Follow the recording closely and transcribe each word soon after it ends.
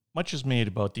Much is made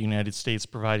about the United States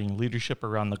providing leadership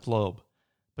around the globe,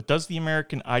 but does the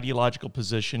American ideological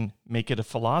position make it a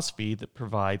philosophy that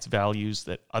provides values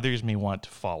that others may want to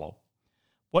follow?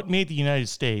 What made the United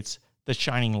States the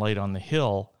shining light on the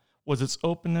hill was its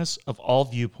openness of all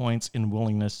viewpoints and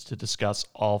willingness to discuss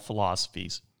all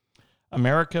philosophies.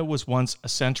 America was once a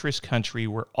centrist country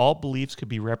where all beliefs could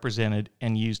be represented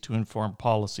and used to inform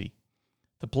policy.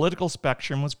 The political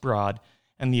spectrum was broad,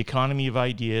 and the economy of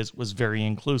ideas was very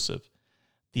inclusive.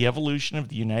 The evolution of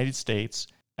the United States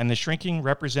and the shrinking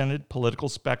represented political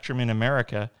spectrum in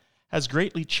America has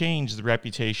greatly changed the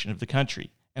reputation of the country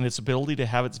and its ability to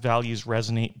have its values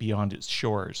resonate beyond its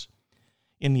shores.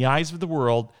 In the eyes of the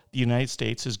world, the United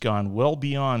States has gone well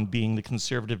beyond being the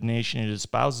conservative nation it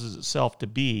espouses itself to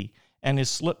be and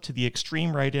has slipped to the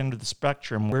extreme right end of the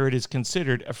spectrum where it is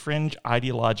considered a fringe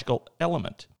ideological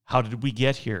element. How did we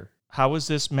get here? How is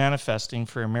this manifesting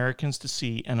for Americans to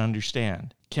see and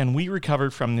understand? Can we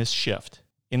recover from this shift?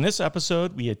 In this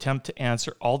episode, we attempt to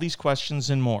answer all these questions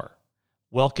and more.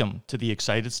 Welcome to the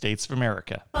Excited States of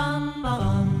America.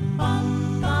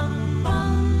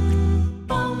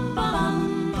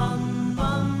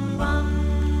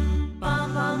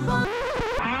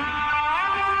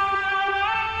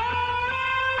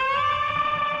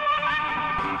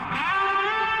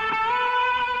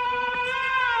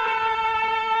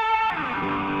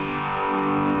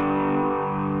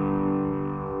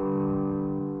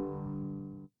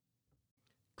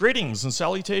 Greetings and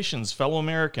salutations, fellow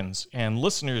Americans and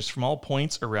listeners from all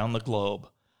points around the globe.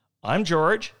 I'm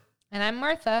George. And I'm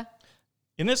Martha.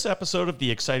 In this episode of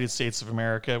the Excited States of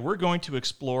America, we're going to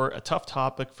explore a tough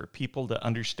topic for people to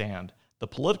understand, the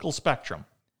political spectrum,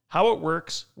 how it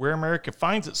works, where America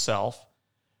finds itself,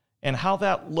 and how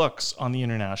that looks on the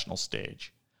international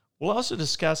stage. We'll also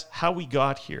discuss how we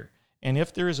got here and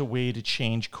if there is a way to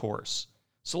change course.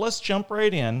 So let's jump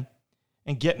right in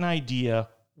and get an idea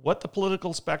what the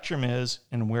political spectrum is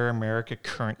and where America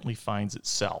currently finds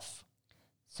itself.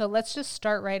 So let's just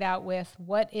start right out with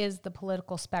what is the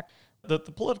political spectrum? The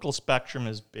political spectrum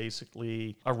is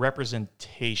basically a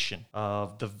representation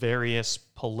of the various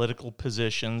political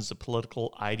positions, the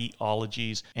political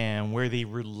ideologies, and where they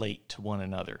relate to one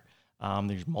another.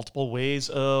 There's multiple ways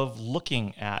of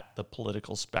looking at the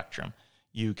political spectrum.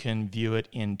 You can view it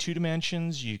in 2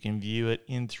 dimensions, you can view it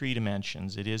in 3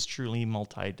 dimensions. It is truly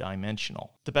multidimensional.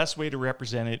 The best way to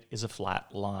represent it is a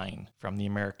flat line from the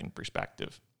American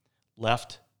perspective,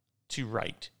 left to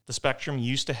right. The spectrum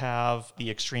used to have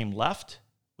the extreme left,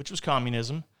 which was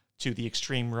communism, to the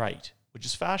extreme right, which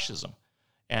is fascism.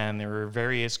 And there are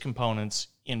various components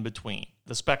in between.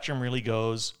 The spectrum really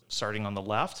goes starting on the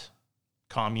left,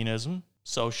 communism,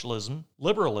 socialism,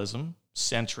 liberalism,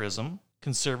 centrism,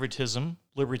 conservatism,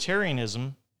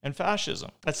 libertarianism, and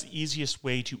fascism. That's the easiest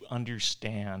way to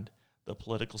understand the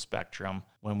political spectrum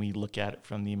when we look at it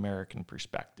from the American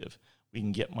perspective. We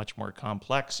can get much more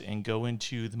complex and go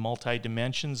into the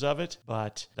multi-dimensions of it,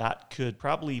 but that could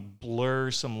probably blur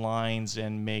some lines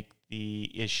and make the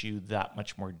issue that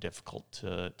much more difficult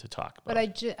to talk about.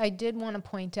 But I did want to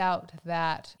point out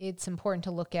that it's important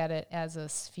to look at it as a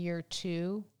sphere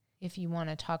too. If you want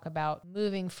to talk about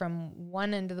moving from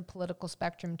one end of the political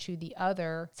spectrum to the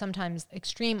other, sometimes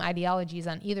extreme ideologies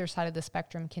on either side of the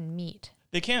spectrum can meet.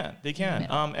 They can.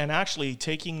 And actually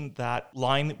taking that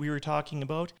line that we were talking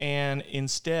about and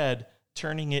instead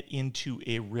turning it into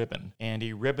a ribbon, and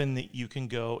a ribbon that you can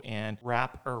go and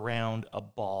wrap around a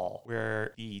ball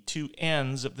where the 2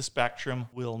 ends of the spectrum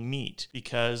will meet,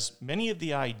 because many of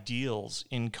the ideals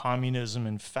in communism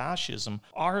and fascism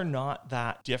are not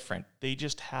that different. They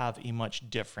just have a much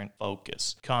different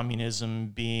focus.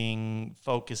 Communism being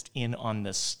focused in on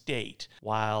the state,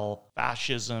 while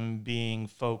fascism being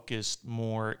focused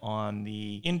more on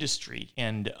the industry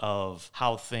end of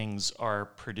how things are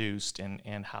produced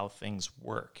and how things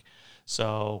work.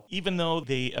 So even though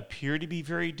they appear to be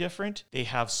very different, they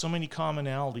have so many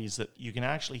commonalities that you can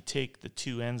actually take the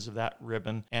 2 ends of that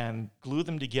ribbon and glue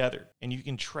them together. And you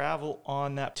can travel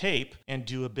on that tape and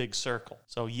do a big circle.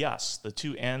 So yes, the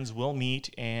 2 ends will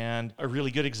meet. And a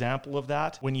really good example of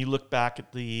that, when you look back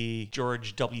at the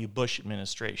George W. Bush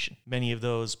administration, many of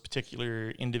those particular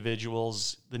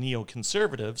individuals, the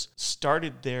neoconservatives,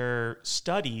 started their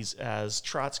studies as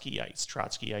Trotskyites.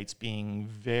 Trotskyites being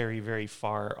very, very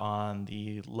far on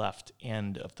the left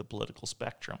end of the political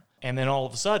spectrum. And then all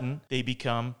of a sudden, they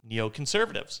become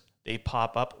neoconservatives. They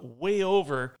pop up way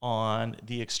over on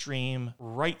the extreme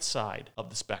right side of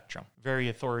the spectrum, very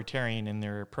authoritarian in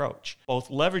their approach, both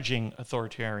leveraging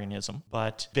authoritarianism,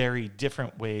 but very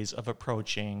different ways of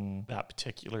approaching that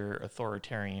particular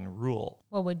authoritarian rule.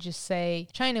 What would you say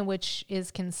China, which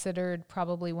is considered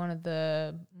probably one of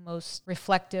the most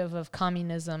reflective of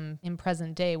communism in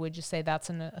present day, would you say that's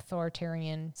an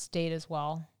authoritarian state as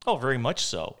well? Oh, very much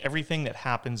so. Everything that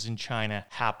happens in China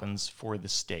happens for the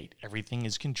state. Everything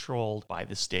is controlled by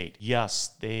the state.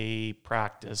 Yes, they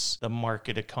practice the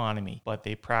market economy, but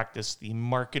they practice the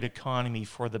market economy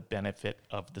for the benefit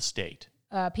of the state.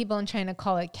 People in China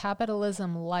call it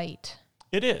capitalism light.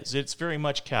 It is. It's very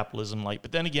much capitalism light.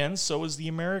 But then again, so is the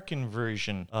American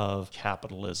version of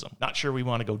capitalism. Not sure we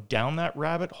want to go down that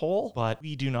rabbit hole, but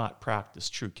we do not practice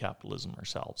true capitalism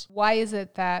ourselves. Why is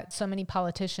it that so many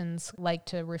politicians like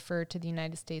to refer to the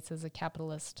United States as a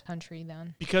capitalist country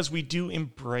then? Because we do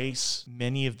embrace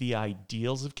many of the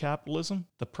ideals of capitalism.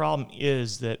 The problem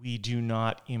is that we do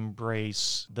not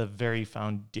embrace the very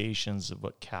foundations of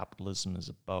what capitalism is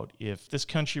about. If this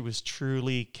country was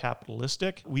truly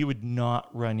capitalistic, we would not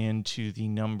run into the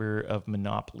number of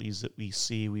monopolies that we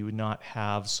see. We would not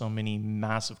have so many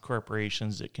massive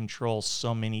corporations that control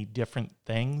so many different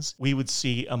things. We would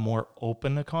see a more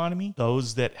open economy.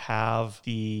 Those that have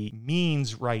the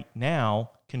means right now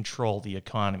control the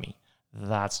economy.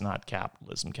 That's not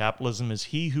capitalism. Capitalism is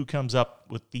he who comes up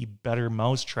with the better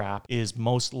mousetrap is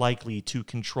most likely to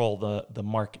control the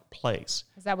marketplace.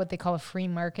 Is that what they call a free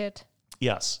market?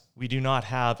 Yes, we do not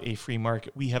have a free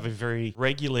market. We have a very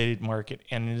regulated market,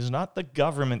 and it is not the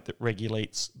government that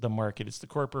regulates the market. It's the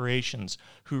corporations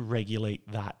who regulate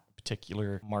that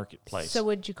particular marketplace. So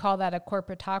would you call that a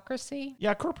corporatocracy?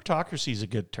 Yeah, corporatocracy is a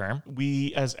good term.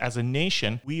 We, as a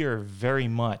nation, we are very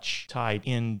much tied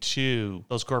into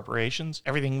those corporations.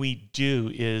 Everything we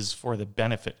do is for the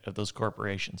benefit of those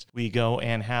corporations. We go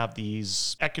and have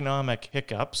these economic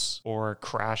hiccups or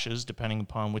crashes, depending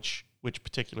upon which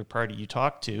particular party you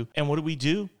talk to. And what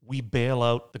do? We bail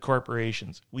out the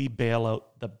corporations. We bail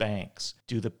out the banks.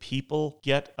 Do the people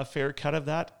get a fair cut of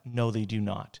that? No, they do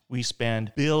not. We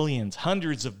spend billions,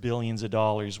 hundreds of billions of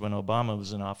dollars when Obama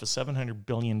was in office, $700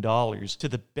 billion to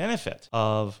the benefit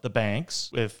of the banks.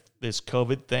 With this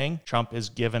COVID thing, Trump has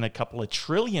given a couple of $1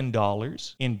 trillion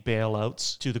in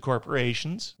bailouts to the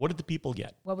corporations. What did the people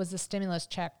get? What was the stimulus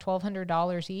check?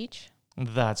 $1,200 each?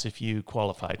 That's if you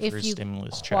qualified for a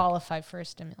stimulus check. Qualified for a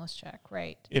stimulus check,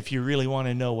 right. If you really want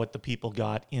to know what the people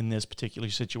got in this particular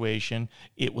situation,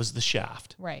 it was the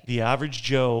shaft. Right. The average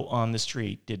Joe on the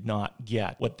street did not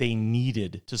get what they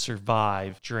needed to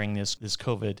survive during this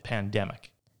COVID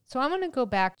pandemic. So I'm going to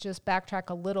backtrack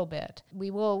a little bit.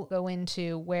 We will go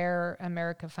into where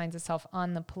America finds itself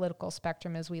on the political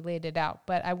spectrum as we laid it out.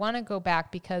 But I want to go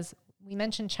back because we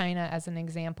mentioned China as an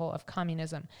example of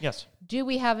communism. Yes. Do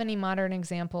we have any modern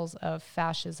examples of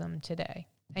fascism today?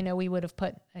 I know we would have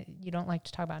put, you don't like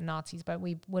to talk about Nazis, but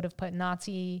we would have put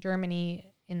Nazi Germany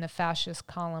in the fascist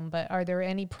column. But are there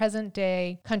any present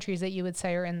day countries that you would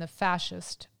say are in the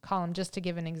fascist column, just to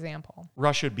give an example?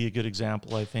 Russia would be a good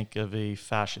example, I think, of a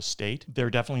fascist state. They're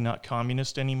definitely not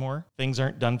communist anymore. Things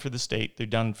aren't done for the state. They're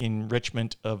done for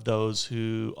enrichment of those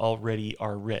who already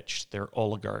are rich. They're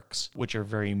oligarchs, which are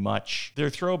very much, they're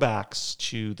throwbacks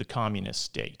to the communist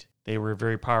state. They were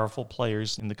very powerful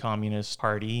players in the Communist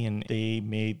Party, and they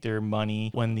made their money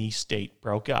when the state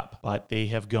broke up. But they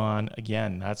have gone,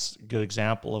 again, that's a good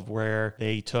example of where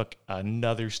they took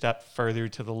another step further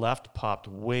to the left, popped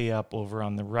way up over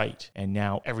on the right. And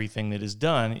now everything that is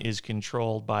done is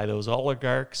controlled by those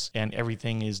oligarchs, and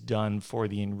everything is done for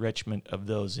the enrichment of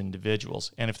those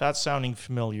individuals. And if that's sounding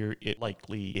familiar, it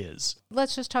likely is.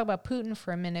 Let's just talk about Putin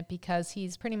for a minute, because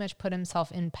he's pretty much put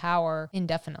himself in power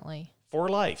indefinitely. For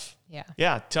life. Yeah.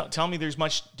 Yeah. Tell me there's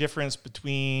much difference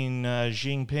between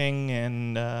Xi Jinping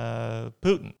and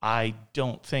Putin. I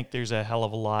don't think there's a hell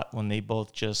of a lot when they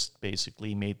both just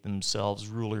basically made themselves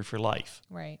ruler for life.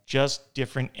 Right. Just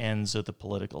different ends of the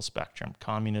political spectrum,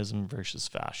 communism versus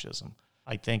fascism.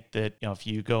 I think that, if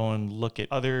you go and look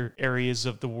at other areas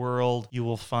of the world, you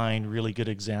will find really good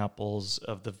examples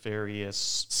of the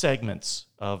various segments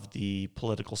of the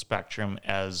political spectrum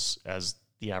as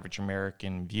the average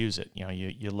American views it.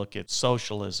 You look at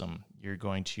socialism, you're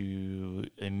going to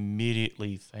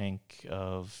immediately think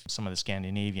of some of the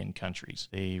Scandinavian countries.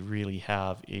 They really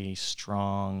have a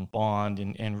strong bond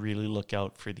and really look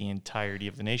out for the entirety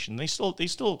of the nation. They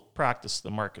still practice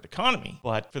the market economy,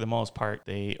 but for the most part,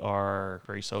 they are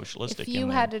very socialistic. If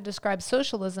you had to describe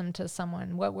socialism to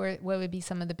someone, what would be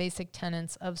some of the basic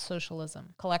tenets of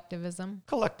socialism? Collectivism?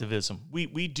 Collectivism.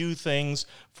 We do things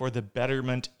for the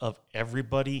betterment of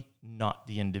everybody, not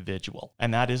the individual.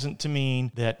 And that isn't to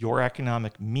mean that your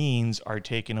economic means are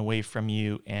taken away from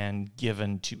you and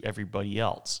given to everybody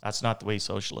else. That's not the way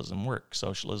socialism works.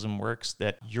 Socialism works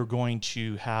that you're going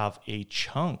to have a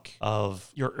chunk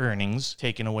of your earnings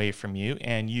taken away from you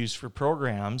and used for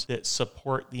programs that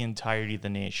support the entirety of the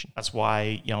nation. That's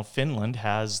why, Finland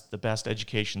has the best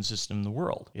education system in the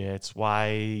world. It's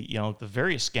why, the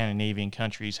various Scandinavian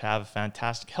countries have a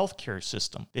fantastic healthcare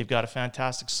system. They've got a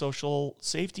fantastic social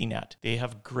safety net. They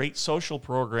have great social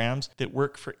programs that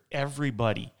work for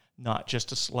everybody, not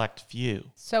just a select few.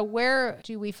 So where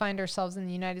do we find ourselves in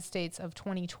the United States of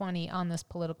 2020 on this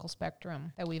political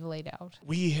spectrum that we've laid out?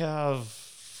 We have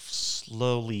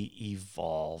slowly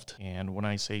evolved. And when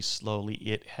I say slowly,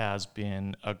 it has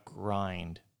been a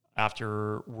grind.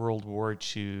 After World War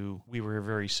II, we were a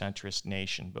very centrist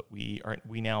nation, but we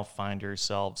now find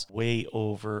ourselves way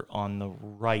over on the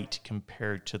right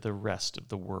compared to the rest of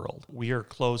the world. We are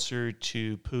closer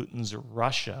to Putin's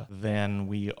Russia than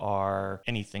we are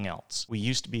anything else. We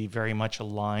used to be very much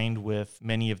aligned with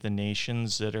many of the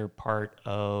nations that are part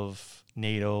of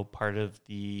NATO, part of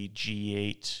the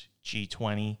G8,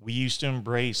 G20. We used to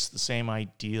embrace the same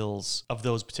ideals of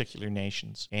those particular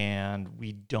nations, and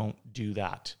we don't do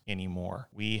that anymore.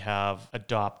 We have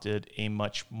adopted a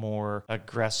much more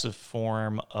aggressive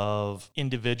form of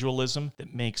individualism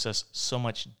that makes us so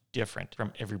much different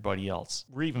from everybody else.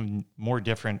 We're even more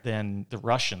different than the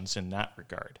Russians in that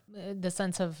regard. The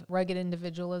sense of rugged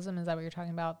individualism, is that what you're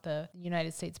talking about? The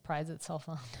United States prides itself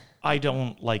on? I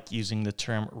don't like using the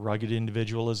term rugged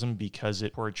individualism because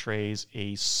it portrays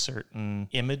a certain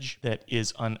image that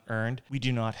is unearned. We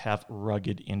do not have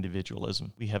rugged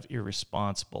individualism. We have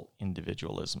irresponsible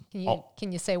individualism.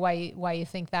 Can you say why you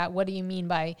think that? What do you mean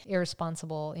by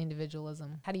irresponsible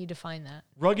individualism? How do you define that?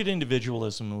 Rugged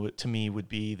individualism to me would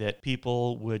be that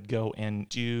people would go and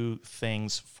do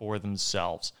things for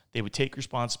themselves. They would take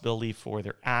responsibility for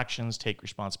their actions, take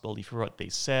responsibility for what they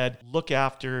said, look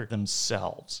after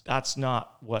themselves. That's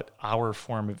not what our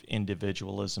form of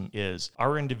individualism is.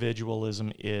 Our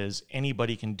individualism is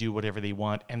anybody can do whatever they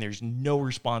want, and there's no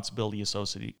responsibility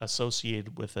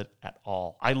associated with it at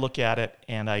all. I look at it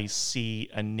and I see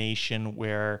a nation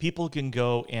where people can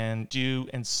go and do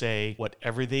and say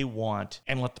whatever they want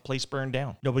and let the place burn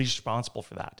down. Nobody's responsible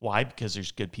for that. Why? Because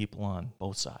there's good people on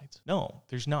both sides. No,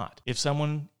 there's not. If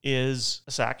someone is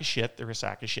a sack of shit, they're a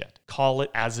sack of shit. Call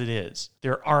it as it is.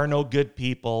 There are no good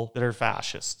people that are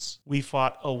fascists. We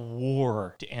fought a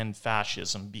war to end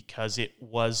fascism because it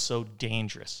was so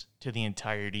dangerous to the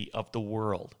entirety of the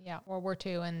world. Yeah, World War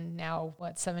II, and now,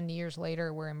 70 years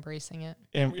later, we're embracing it.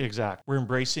 Exactly. We're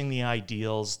embracing the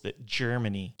ideals that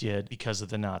Germany did because of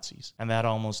the Nazis, and that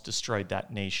almost destroyed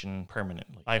that nation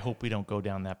permanently. I hope we don't go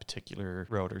down that particular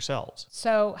road ourselves.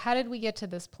 So how did we get to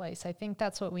this place? I think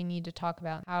that's what we need to talk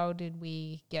about. How did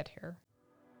we get here?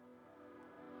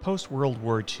 Post-World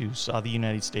War II saw the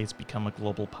United States become a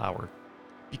global power.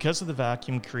 Because of the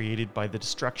vacuum created by the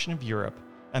destruction of Europe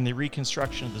and the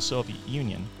reconstruction of the Soviet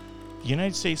Union, the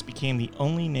United States became the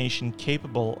only nation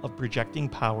capable of projecting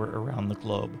power around the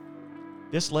globe.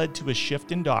 This led to a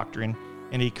shift in doctrine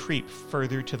and a creep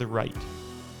further to the right.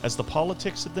 As the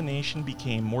politics of the nation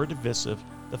became more divisive,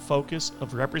 the focus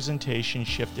of representation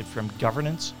shifted from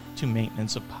governance to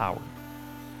maintenance of power.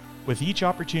 With each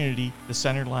opportunity, the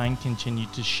center line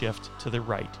continued to shift to the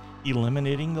right,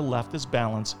 eliminating the leftist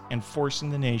balance and forcing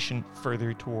the nation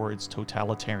further towards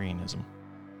totalitarianism.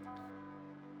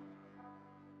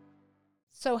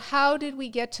 So how did we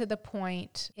get to the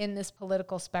point in this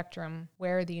political spectrum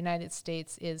where the United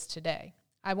States is today?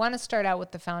 I want to start out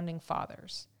with the Founding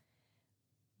Fathers.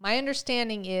 My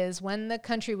understanding is when the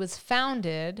country was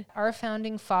founded, our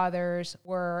Founding Fathers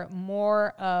were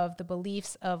more of the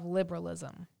beliefs of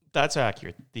liberalism. That's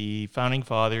accurate. The Founding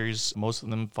Fathers, most of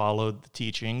them followed the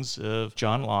teachings of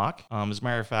John Locke. As a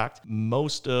matter of fact,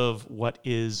 most of what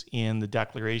is in the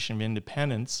Declaration of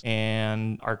Independence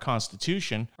and our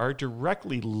Constitution are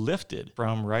directly lifted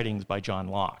from writings by John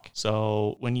Locke.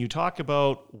 So when you talk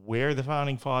about where the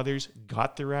Founding Fathers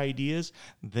got their ideas,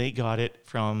 they got it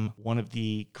from one of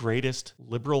the greatest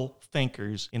liberal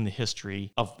thinkers in the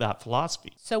history of that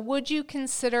philosophy. So would you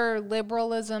consider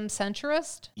liberalism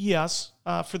centrist? Yes.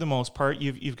 For the most part,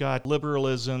 you've got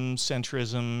liberalism,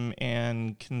 centrism,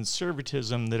 and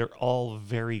conservatism that are all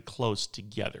very close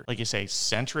together. Like you say,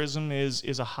 centrism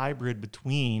is a hybrid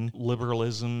between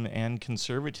liberalism and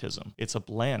conservatism. It's a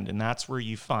blend, and that's where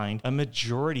you find a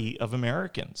majority of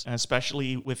Americans, and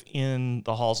especially within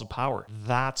the halls of power.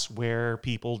 That's where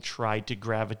people try to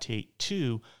gravitate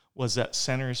to was that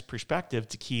centrist perspective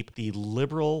to keep the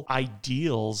liberal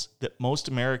ideals that most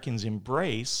Americans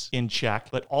embrace in check,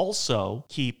 but also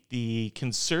keep the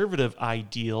conservative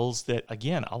ideals that,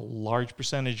 again, a large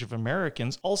percentage of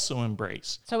Americans also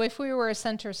embrace. So if we were a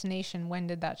centrist nation, when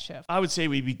did that shift? I would say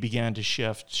we began to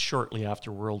shift shortly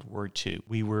after World War II.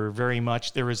 We were very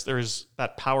much, there was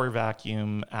that power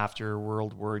vacuum after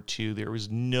World War II. There was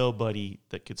nobody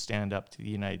that could stand up to the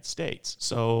United States.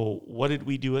 So what did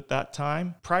we do at that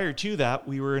time? Prior to that,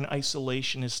 we were an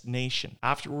isolationist nation.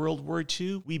 After World War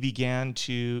II, we began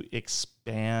to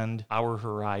expand our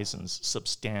horizons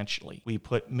substantially. We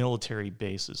put military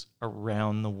bases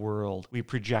around the world. We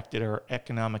projected our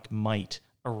economic might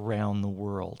around the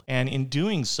world. And in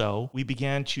doing so, we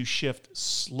began to shift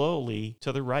slowly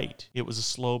to the right. It was a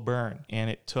slow burn, and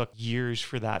it took years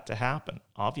for that to happen,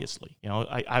 obviously.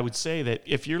 I would say that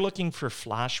if you're looking for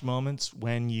flash moments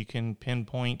when you can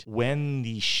pinpoint when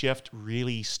the shift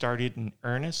really started in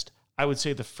earnest, I would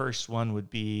say the first one would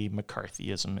be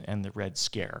McCarthyism and the Red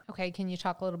Scare. Okay, can you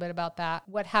talk a little bit about that?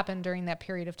 What happened during that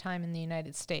period of time in the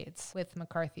United States with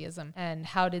McCarthyism, and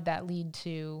how did that lead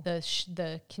to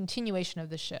the continuation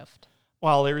of the shift?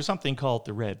 Well, there was something called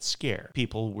the Red Scare.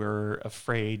 People were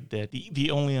afraid that the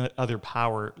only other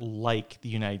power like the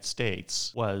United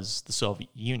States was the Soviet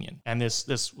Union. And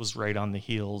this was right on the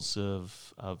heels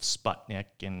of Sputnik,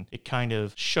 and it kind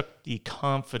of shook the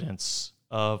confidence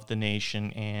of the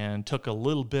nation and took a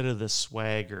little bit of the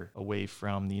swagger away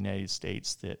from the United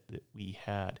States that we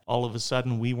had. All of a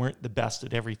sudden, we weren't the best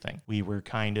at everything. We were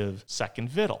kind of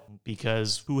second fiddle,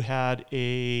 because who had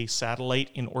a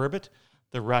satellite in orbit?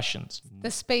 The Russians.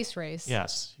 The space race.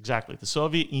 Yes, exactly. The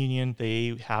Soviet Union,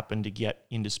 they happened to get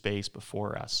into space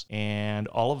before us. And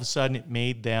all of a sudden, it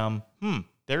made them,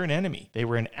 they're an enemy. They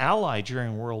were an ally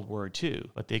during World War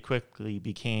II, but they quickly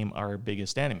became our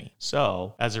biggest enemy.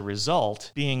 So, as a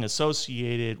result, being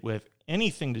associated with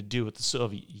anything to do with the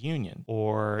Soviet Union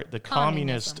or the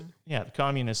communist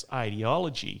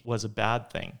ideology was a bad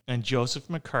thing. And Joseph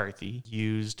McCarthy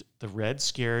used the Red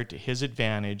Scare to his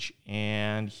advantage,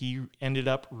 and he ended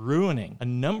up ruining a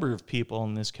number of people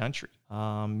in this country.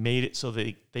 Made it so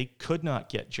that they could not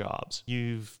get jobs.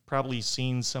 You've probably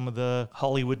seen some of the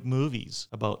Hollywood movies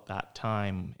about that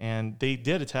time, and they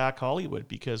did attack Hollywood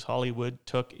because Hollywood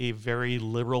took a very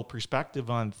liberal perspective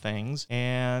on things,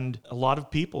 and a lot of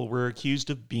people were accused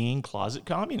of being closet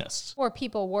communists. Or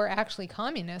people were actually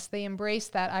communists. They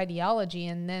embraced that ideology,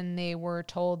 and then they were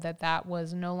told that that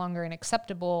was no longer an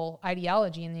acceptable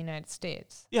ideology in the United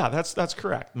States. Yeah, that's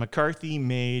correct. McCarthy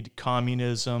made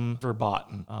communism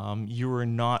verboten. You were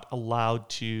not allowed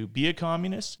to be a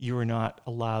communist. You were not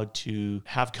allowed to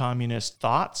have communist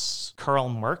thoughts. Karl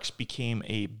Marx became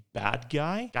a bad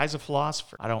guy. Guy's a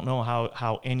philosopher. I don't know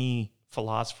how any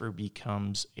philosopher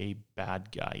becomes a bad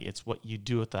guy. It's what you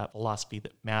do with that philosophy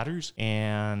that matters.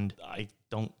 And I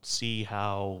don't see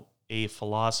how a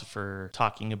philosopher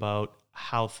talking about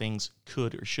how things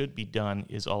could or should be done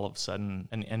is all of a sudden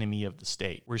an enemy of the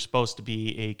state. We're supposed to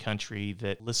be a country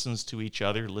that listens to each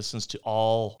other, listens to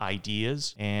all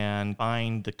ideas, and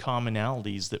find the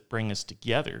commonalities that bring us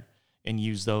together and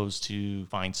use those to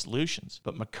find solutions.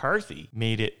 But McCarthy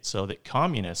made it so that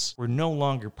communists were no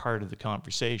longer part of the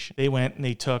conversation. They went and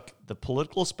they took the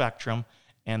political spectrum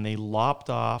and they lopped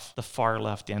off the far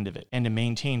left end of it. And to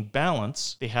maintain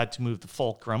balance, they had to move the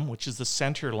fulcrum, which is the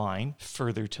center line,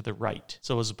 further to the right.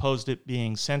 So as opposed to it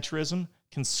being centrism,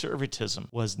 conservatism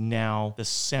was now the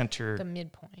center. The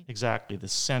midpoint. Exactly, the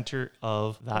center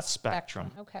of that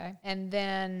spectrum. Okay. And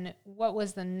then what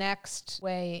was the next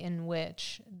way in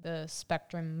which the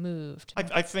spectrum moved?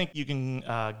 I think you can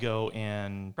go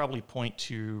and probably point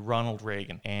to Ronald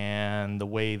Reagan and the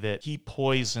way that he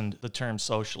poisoned the term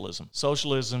socialism.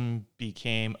 Socialism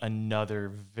became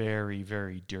another very,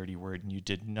 very dirty word, and you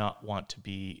did not want to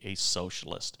be a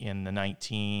socialist. In the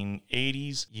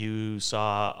 1980s, you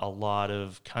saw a lot of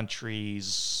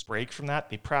countries break from that.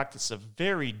 They practice a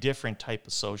very different type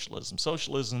of socialism.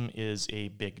 Socialism is a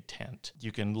big tent.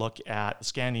 You can look at the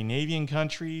Scandinavian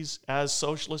countries as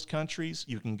socialist countries.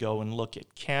 You can go and look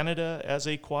at Canada as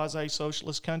a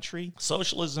quasi-socialist country.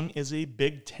 Socialism is a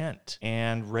big tent,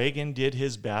 and Reagan did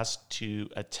his best to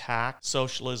attack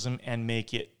socialism and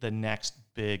make it the next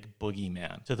big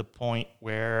boogeyman, to the point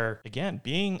where, again,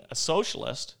 being a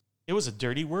socialist, It was a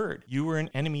dirty word. You were an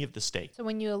enemy of the state. So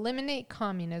when you eliminate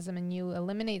communism and you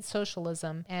eliminate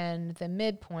socialism and the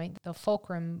midpoint, the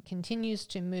fulcrum, continues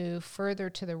to move further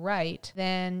to the right,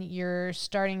 then you're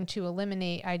starting to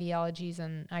eliminate ideologies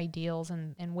and ideals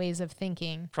and ways of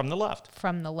thinking From the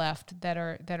left. that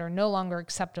are no longer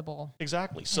acceptable.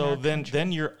 Exactly. So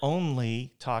then you're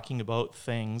only talking about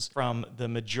things from the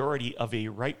majority of a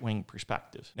right-wing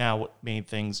perspective. Now, what made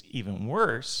things even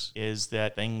worse is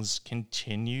that things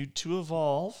continued to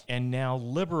evolve, and now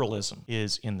liberalism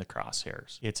is in the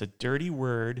crosshairs. It's a dirty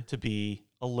word to be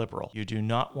a liberal. You do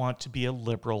not want to be a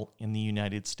liberal in the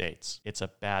United States. It's a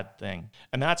bad thing.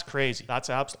 And that's crazy.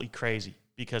 That's absolutely crazy,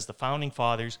 because the founding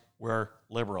fathers were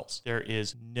liberals. There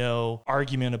is no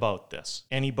argument about this.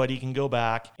 Anybody can go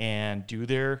back and do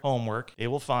their homework. They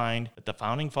will find that the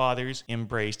founding fathers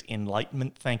embraced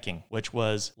Enlightenment thinking, which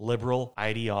was liberal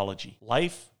ideology.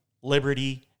 Life,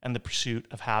 liberty, and the pursuit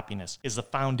of happiness is the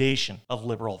foundation of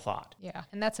liberal thought. Yeah,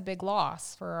 and that's a big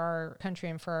loss for our country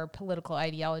and for our political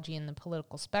ideology in the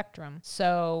political spectrum.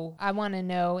 So I want to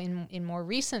know, in more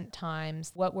recent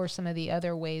times, what were some of the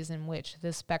other ways in which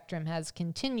this spectrum has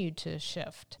continued to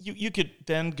shift? You could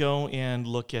then go and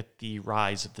look at the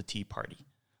rise of the Tea Party.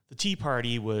 The Tea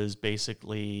Party was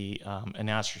basically an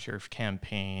astroturf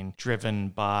campaign driven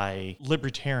by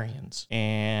libertarians,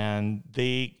 and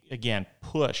they, again,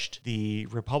 pushed the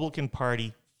Republican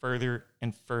Party further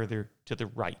and further to the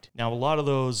right. Now, a lot of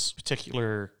those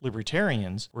particular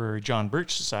libertarians were John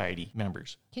Birch Society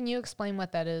members. Can you explain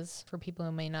what that is for people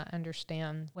who may not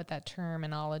understand what that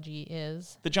terminology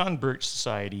is? The John Birch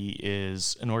Society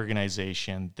is an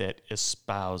organization that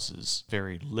espouses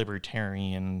very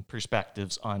libertarian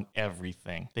perspectives on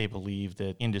everything. They believe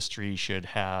that industry should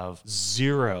have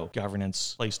zero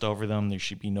governance placed over them. There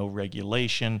should be no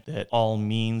regulation, that all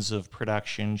means of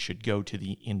production should go to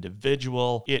the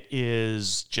individual. It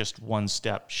is just one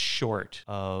step short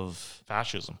of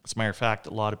fascism. As a matter of fact,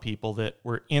 a lot of people that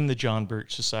were in the John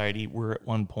Birch Society were at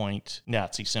one point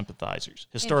Nazi sympathizers,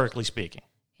 historically speaking.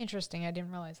 Interesting. I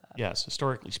didn't realize that. Yes,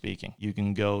 historically speaking. You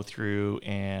can go through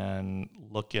and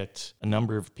look at a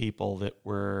number of people that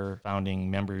were founding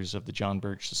members of the John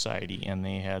Birch Society, and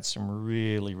they had some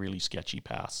really, really sketchy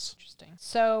pasts. Interesting.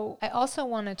 So I also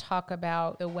want to talk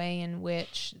about the way in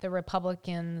which the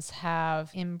Republicans have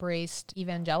embraced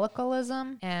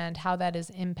evangelicalism and how that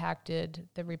has impacted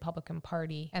the Republican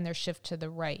Party and their shift to the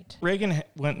right. Reagan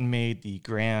went and made the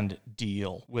grand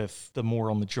deal with the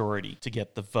moral majority to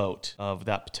get the vote of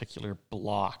that particular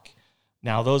bloc.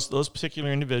 Now, those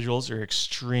particular individuals are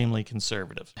extremely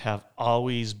conservative, have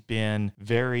always been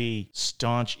very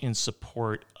staunch in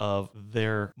support of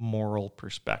their moral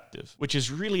perspective, which is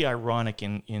really ironic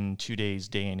in today's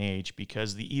day and age,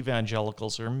 because the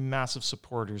evangelicals are massive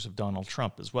supporters of Donald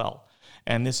Trump as well.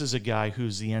 And this is a guy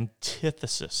who's the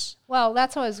antithesis. Well,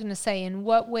 that's what I was going to say. In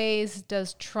what ways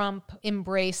does Trump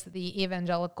embrace the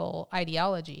evangelical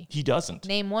ideology? He doesn't.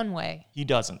 Name one way. He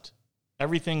doesn't.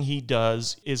 Everything he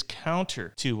does is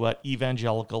counter to what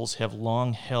evangelicals have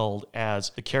long held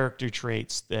as the character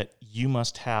traits that you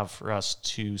must have for us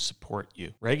to support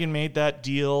you. Reagan made that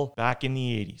deal back in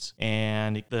the 80s,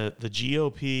 and the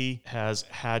GOP has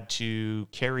had to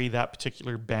carry that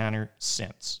particular banner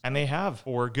since. And they have,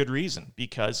 for good reason,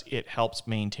 because it helps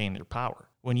maintain their power.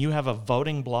 When you have a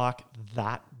voting bloc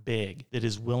that big that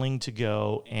is willing to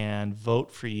go and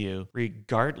vote for you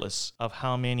regardless of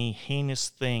how many heinous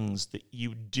things that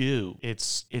you do,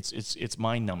 it's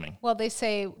mind-numbing. Well, they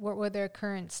say, what were their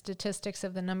current statistics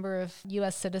of the number of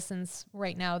U.S. citizens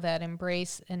right now that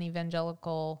embrace an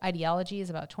evangelical ideology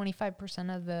is about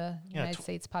 25% of the United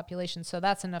States population. So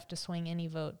that's enough to swing any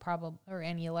vote, or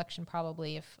any election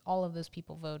probably, if all of those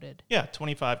people voted. Yeah,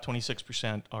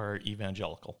 26% are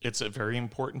evangelical. It's a very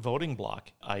important voting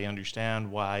bloc. I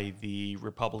understand why the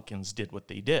Republicans did what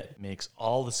they did. It makes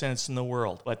all the sense in the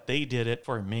world, but they did it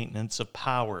for maintenance of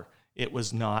power. It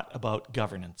was not about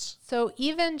governance. So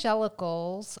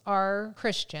evangelicals are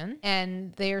Christian,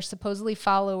 and they are supposedly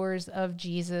followers of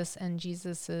Jesus and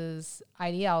Jesus's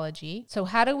ideology. So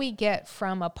how do we get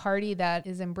from a party that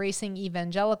is embracing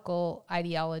evangelical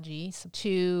ideology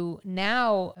to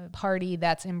now a party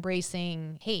that's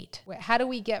embracing hate? How do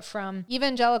we get from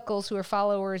evangelicals who are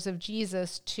followers of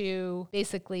Jesus to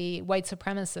basically white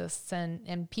supremacists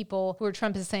and people who are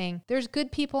Trump is saying, there's good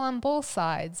people on both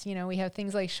sides. You know, we have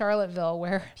things like Charlottesville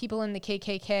where people in the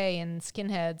KKK and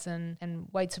skinheads and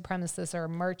white supremacists are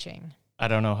marching. I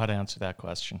don't know how to answer that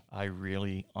question. I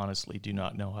really, honestly do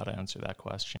not know how to answer that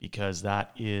question, because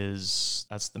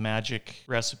that's the magic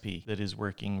recipe that is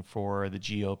working for the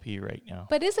GOP right now.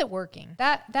 But is it working?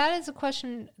 That is a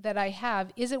question that I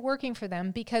have. Is it working for them?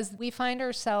 Because we find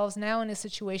ourselves now in a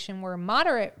situation where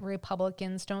moderate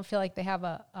Republicans don't feel like they have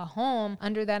a home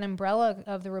under that umbrella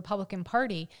of the Republican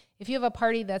Party. If you have a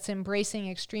party that's embracing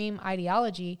extreme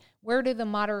ideology, where do the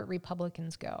moderate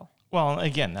Republicans go? Well,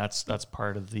 again, that's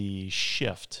part of the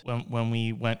shift. When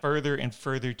we went further and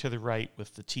further to the right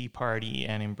with the Tea Party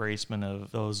and embracement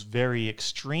of those very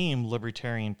extreme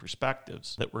libertarian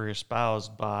perspectives that were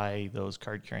espoused by those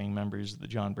card-carrying members of the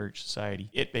John Birch Society,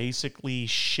 it basically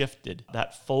shifted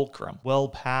that fulcrum well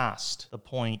past the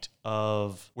point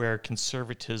of where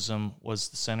conservatism was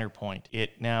the center point.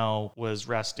 It now was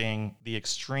resting the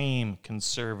extreme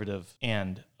conservative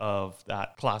end of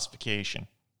that classification.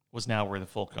 Was now where the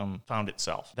fulcrum found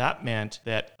itself. That meant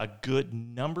that a good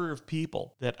number of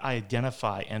people that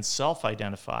identify and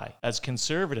self-identify as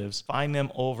conservatives find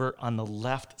them over on the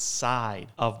left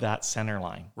side of that center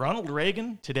line. Ronald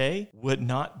Reagan today would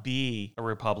not be a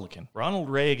Republican. Ronald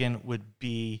Reagan would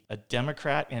be a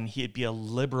Democrat, and he'd be a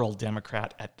liberal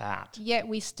Democrat at that. Yet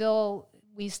we still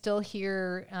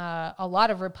hear a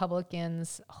lot of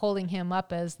Republicans holding him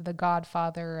up as the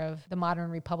godfather of the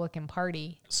modern Republican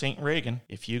Party. St. Reagan,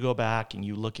 if you go back and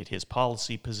you look at his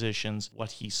policy positions,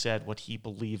 what he said, what he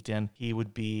believed in, he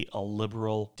would be a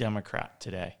liberal Democrat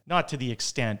today. Not to the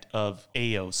extent of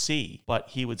AOC, but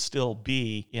he would still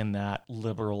be in that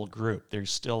liberal group.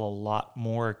 There's still a lot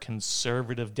more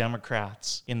conservative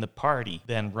Democrats in the party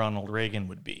than Ronald Reagan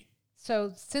would be.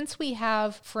 So since we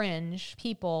have fringe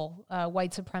people,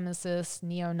 white supremacists,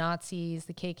 neo-Nazis,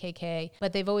 the KKK,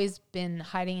 but they've always been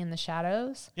hiding in the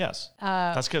shadows. Yes,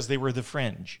 that's because they were the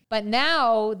fringe. But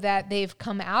now that they've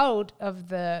come out of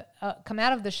the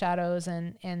shadows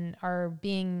and are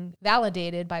being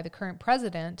validated by the current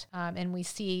president, and we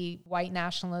see white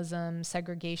nationalism,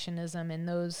 segregationism, and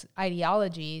those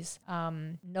ideologies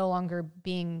no longer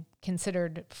being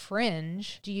considered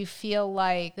fringe, do you feel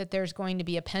like that there's going to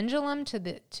be a pendulum to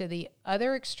the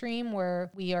other extreme where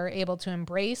we are able to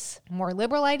embrace more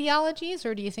liberal ideologies,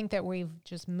 or do you think that we've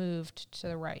just moved to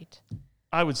the right?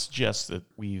 I would suggest that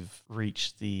we've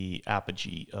reached the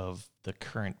apogee of the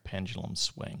current pendulum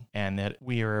swing, and that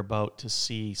we are about to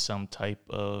see some type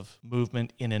of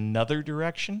movement in another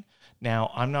direction.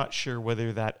 Now, I'm not sure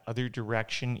whether that other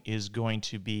direction is going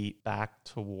to be back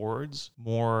towards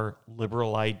more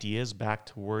liberal ideas, back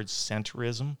towards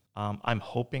centrism. I'm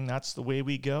hoping that's the way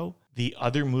we go. The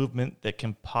other movement that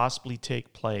can possibly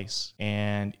take place,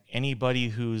 and anybody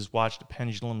who's watched a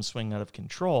pendulum swing out of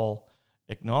control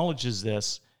acknowledges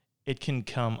this, it can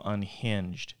come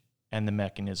unhinged and the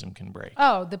mechanism can break.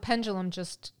 Oh, the pendulum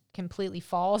just completely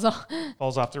falls off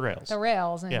the rails. The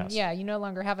rails. And yes. Yeah, you no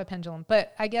longer have a pendulum.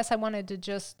 But I guess I wanted to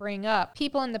just bring up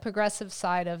people in the progressive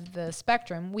side of the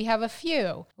spectrum. We have a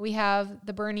few. We have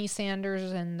the Bernie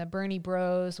Sanders and the Bernie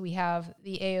Bros. We have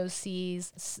the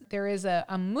AOCs. There is a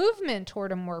movement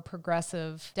toward a more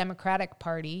progressive Democratic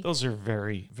Party. Those are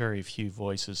very, very few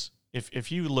voices.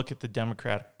 If you look at the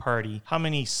Democratic Party, how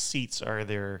many seats are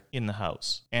there in the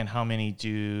House? And how many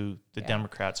do the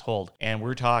Democrats hold? And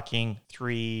we're talking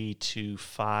 3 to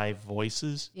 5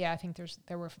 voices. Yeah, I think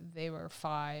they were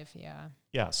 5, yeah.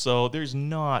 Yeah, so there's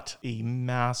not a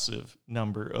massive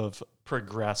number of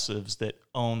progressives that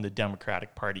own the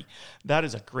Democratic Party. That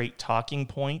is a great talking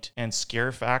point and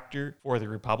scare factor for the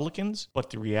Republicans, but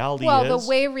the reality is... Well, the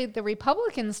way the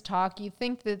Republicans talk, you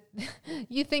think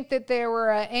that there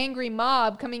were an angry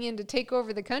mob coming in to take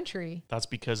over the country. That's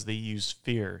because they use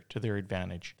fear to their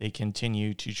advantage. They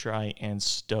continue to try and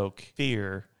stoke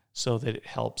fear so that it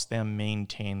helps them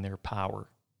maintain their power.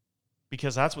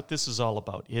 Because that's what this is all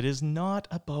about. It is not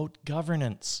about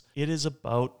governance. It is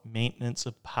about maintenance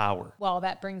of power. Well,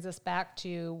 that brings us back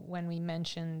to when we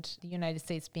mentioned the United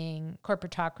States being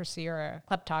corporatocracy or a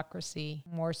kleptocracy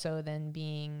more so than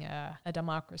being a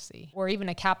democracy or even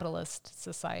a capitalist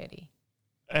society.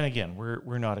 And again,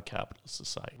 we're not a capitalist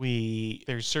society.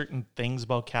 There's certain things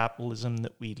about capitalism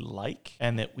that we like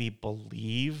and that we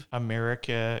believe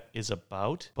America is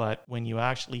about. But when you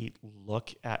actually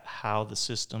look at how the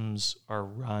systems are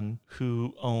run,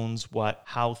 who owns what,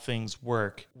 how things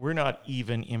work, we're not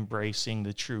even embracing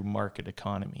the true market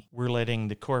economy. We're letting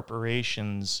the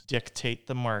corporations dictate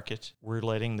the market. We're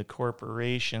letting the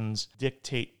corporations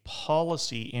dictate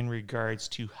policy in regards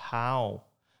to how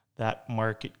that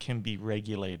market can be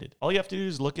regulated. All you have to do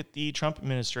is look at the Trump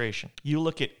administration. You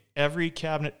look at every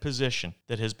cabinet position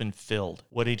that has been filled,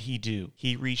 what did he do?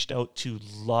 He reached out to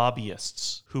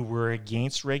lobbyists who were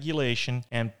against regulation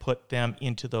and put them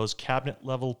into those cabinet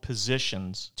level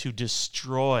positions to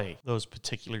destroy those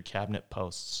particular cabinet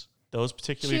posts. Those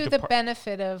particular to the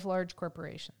benefit of large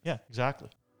corporations. Yeah, exactly.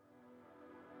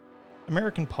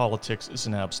 American politics is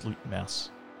an absolute mess.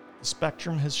 The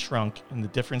spectrum has shrunk, and the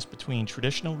difference between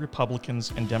traditional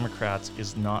Republicans and Democrats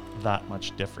is not that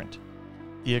much different.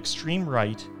 The extreme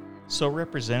right, so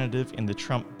representative in the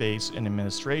Trump base and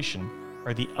administration,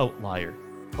 are the outlier,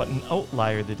 but an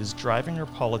outlier that is driving our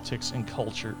politics and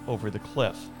culture over the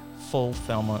cliff, full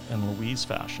Thelma and Louise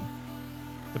fashion.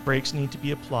 The brakes need to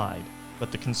be applied,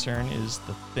 but the concern is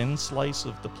the thin slice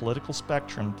of the political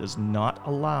spectrum does not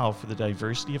allow for the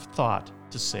diversity of thought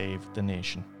to save the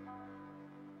nation.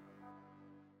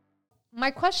 My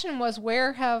question was,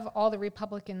 where have all the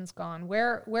Republicans gone?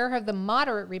 Where have the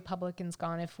moderate Republicans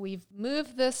gone? If we've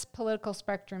moved this political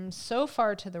spectrum so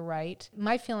far to the right,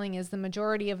 my feeling is the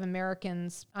majority of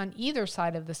Americans on either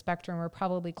side of the spectrum are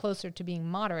probably closer to being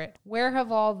moderate. Where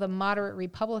have all the moderate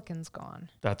Republicans gone?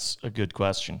 That's a good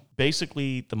question.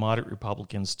 Basically, the moderate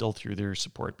Republicans still threw their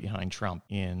support behind Trump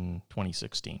in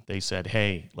 2016. They said,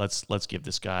 hey, let's give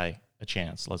this guy a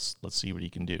chance. Let's see what he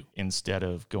can do, instead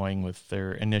of going with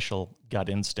their initial gut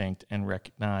instinct and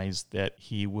recognize that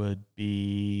he would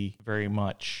be very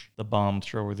much the bomb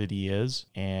thrower that he is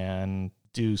and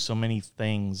do so many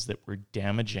things that were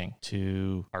damaging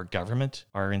to our government,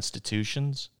 our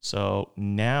institutions. So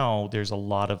now there's a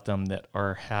lot of them that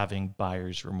are having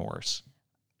buyer's remorse.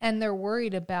 And they're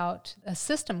worried about a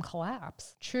system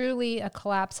collapse, truly a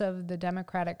collapse of the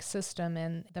democratic system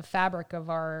and the fabric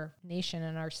of our nation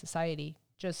and our society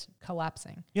just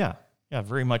collapsing. Yeah,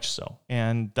 very much so.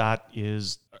 And that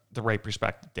is the right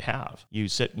perspective to have. You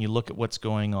sit and you look at what's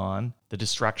going on, the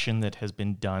destruction that has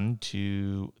been done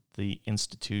to the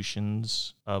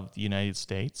institutions of the United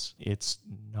States. It's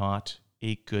not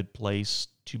a good place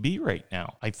to be right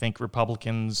now. I think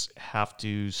Republicans have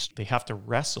to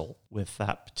wrestle with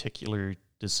that particular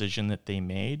decision that they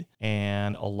made.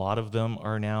 And a lot of them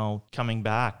are now coming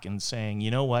back and saying, you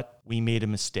know what, we made a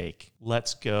mistake.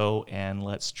 Let's go and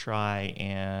let's try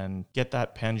and get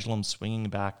that pendulum swinging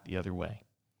back the other way.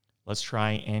 Let's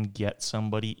try and get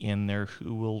somebody in there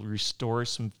who will restore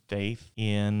some faith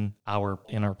in our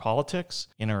politics,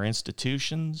 in our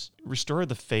institutions, restore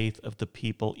the faith of the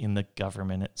people in the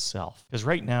government itself. Because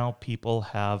right now, people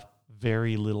have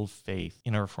very little faith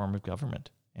in our form of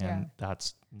government. And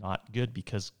that's not good,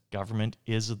 because government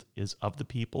is of the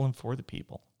people and for the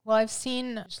people. Well, I've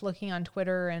seen, just looking on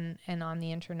Twitter and on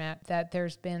the internet, that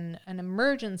there's been an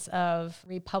emergence of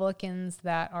Republicans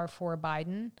that are for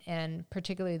Biden, and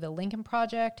particularly the Lincoln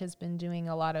Project has been doing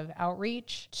a lot of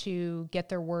outreach to get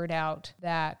their word out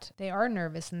that they are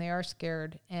nervous and they are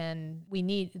scared, and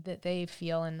they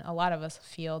feel, and a lot of us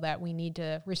feel, that we need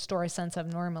to restore a sense of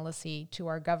normalcy to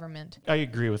our government. I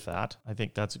agree with that. I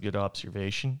think that's a good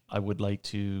observation. I would like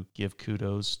to give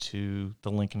kudos to the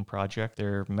Lincoln Project.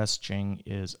 Their messaging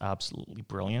is absolutely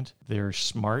brilliant. They're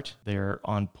smart. They're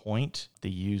on point. They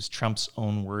use Trump's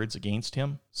own words against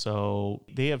him. So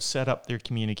they have set up their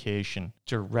communication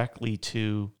directly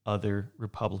to other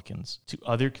Republicans, to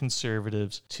other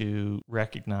conservatives, to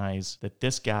recognize that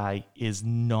this guy is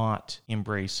not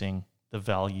embracing the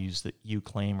values that you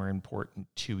claim are important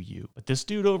to you. But this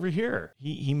dude over here,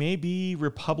 he may be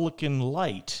Republican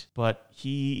light, but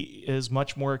he is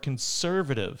much more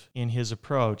conservative in his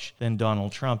approach than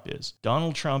Donald Trump is.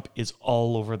 Donald Trump is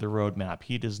all over the roadmap.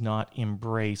 He does not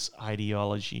embrace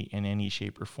ideology in any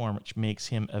shape or form, which makes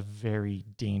him a very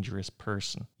dangerous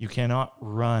person. You cannot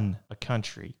run a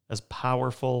country as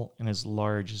powerful and as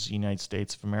large as the United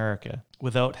States of America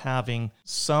without having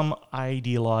some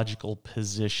ideological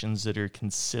positions that are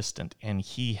consistent, and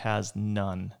he has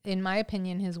none. In my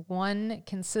opinion, his one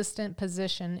consistent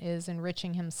position is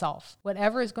enriching himself.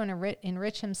 Whatever is going to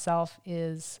enrich himself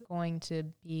is going to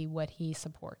be what he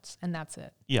supports, and that's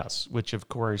it. Yes, which of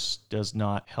course does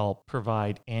not help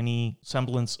provide any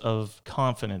semblance of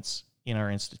confidence in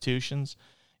our institutions.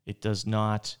 It does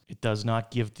not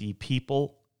give the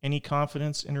people any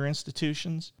confidence in our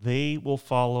institutions. They will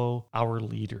follow our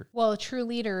leader. Well, a true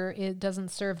leader, it doesn't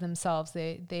serve themselves.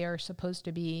 They are supposed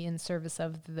to be in service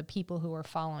of the people who are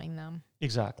following them.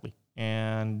 Exactly.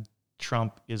 And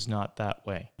Trump is not that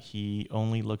way. He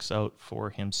only looks out for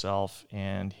himself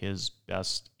and his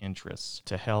best interests.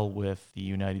 To hell with the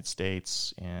United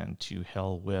States, and to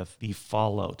hell with the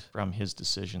fallout from his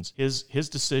decisions. His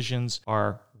decisions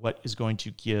are what is going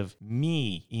to give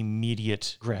me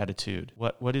immediate gratitude,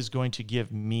 what is going to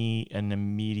give me an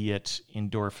immediate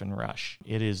endorphin rush.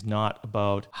 It is not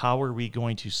about how are we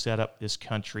going to set up this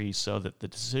country so that the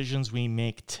decisions we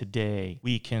make today,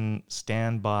 we can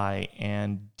stand by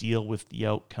and deal with the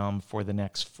outcome for the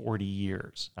next 40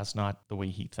 years. That's not the way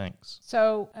he thinks.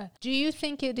 So do you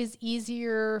think it is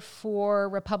easier for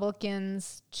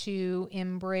Republicans to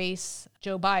embrace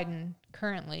Joe Biden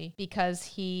currently because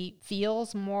he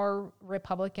feels more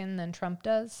Republican than Trump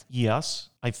does? Yes,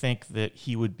 I think that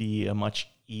he would be a much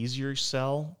easier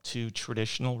sell to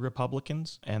traditional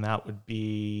Republicans, and that would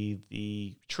be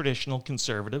the traditional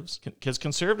conservatives, because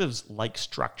conservatives like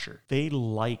structure. They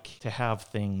like to have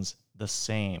things the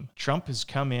same. Trump has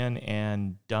come in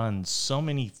and done so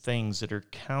many things that are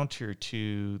counter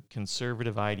to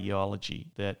conservative ideology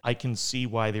that I can see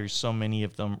why there's so many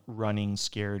of them running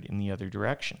scared in the other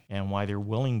direction, and why they're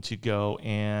willing to go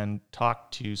and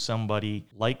talk to somebody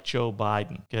like Joe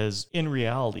Biden. Because in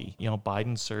reality,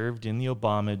 Biden served in the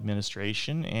Obama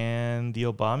administration, and the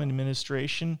Obama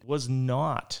administration was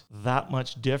not that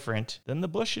much different than the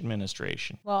Bush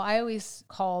administration. Well, I always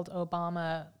called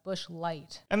Obama Bush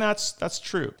light. And that's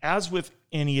true. As with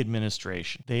any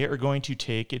administration, they are going to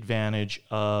take advantage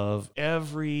of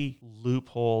every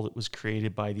loophole that was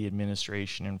created by the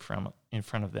administration in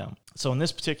front of them. So in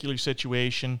this particular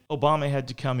situation, Obama had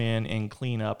to come in and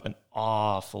clean up an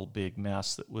awful big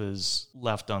mess that was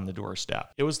left on the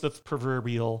doorstep. It was the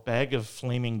proverbial bag of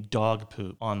flaming dog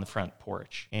poop on the front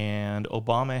porch. And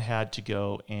Obama had to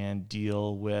go and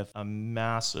deal with a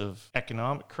massive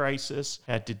economic crisis,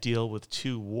 had to deal with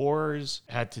 2 wars,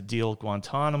 had to deal with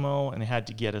Guantanamo, and had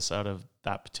to get us out of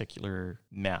that particular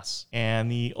mess.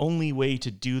 And the only way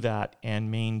to do that and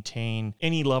maintain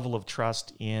any level of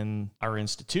trust in our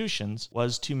institutions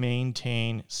was to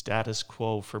maintain status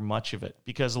quo for much of it,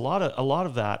 because a lot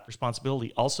of that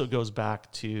responsibility also goes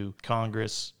back to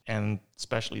Congress and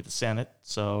especially the Senate.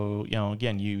 So,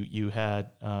 again, you had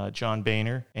John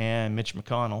Boehner and Mitch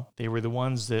McConnell. They were the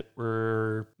ones that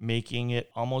were making it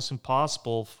almost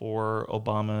impossible for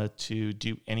Obama to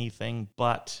do anything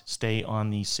but stay on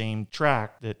the same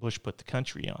track that Bush put the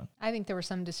country on. I think there were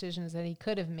some decisions that he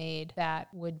could have made that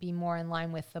would be more in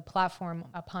line with the platform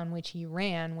upon which he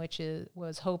ran, which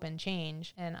was hope and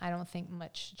change. And I don't think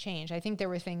much changed. I think there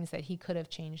were things that he could have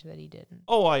changed that he didn't.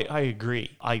 Oh, I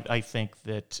agree. I think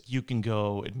that you can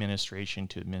go administration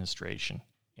to administration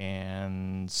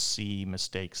and see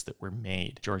mistakes that were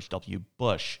made. George W.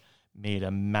 Bush made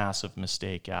a massive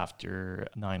mistake after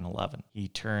 9/11. He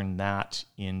turned that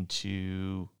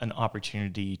into an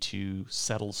opportunity to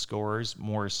settle scores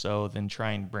more so than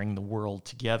try and bring the world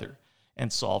together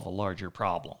and solve a larger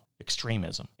problem,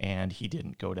 extremism. And he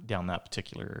didn't go down that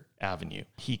particular avenue.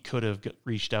 He could have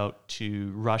reached out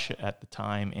to Russia at the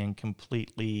time and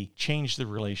completely changed the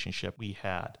relationship we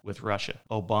had with Russia.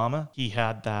 Obama, he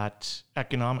had that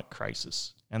economic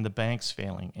crisis and the banks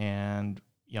failing, and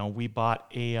we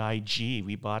bought AIG.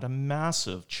 We bought a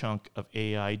massive chunk of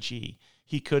AIG.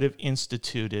 He could have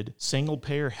instituted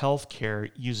single-payer healthcare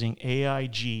using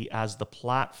AIG as the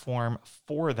platform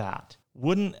for that.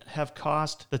 Wouldn't have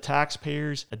cost the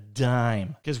taxpayers a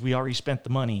dime because we already spent the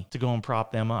money to go and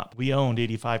prop them up. We owned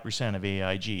 85% of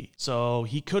AIG. So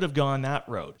he could have gone that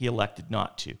road. He elected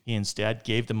not to. He instead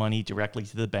gave the money directly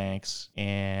to the banks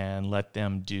and let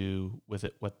them do with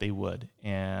it what they would.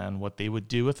 And what they would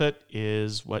do with it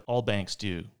is what all banks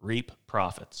do, reap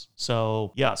profits.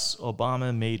 So yes,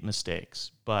 Obama made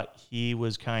mistakes, but he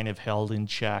was kind of held in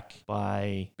check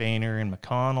by Boehner and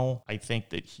McConnell. I think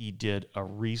that he did a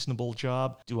reasonable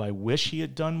job. Do I wish he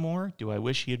had done more? Do I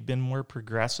wish he had been more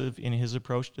progressive in his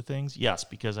approach to things? Yes,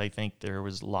 because I think there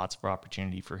was lots of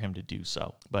opportunity for him to do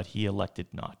so, but he elected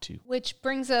not to. Which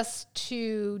brings us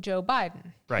to Joe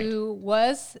Biden, right, who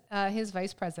was his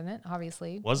vice president,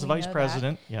 obviously. Was the vice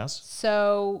president, yes.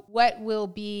 So what will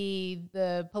be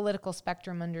the political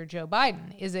spectrum under Joe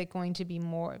Biden? Is it going to be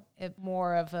more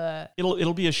of a...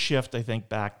 It'll be a shift, I think,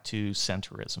 back to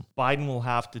centrism. Biden will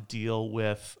have to deal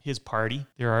with his party.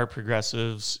 There are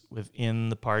progressives within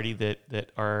the party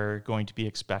that are going to be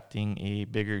expecting a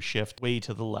bigger shift way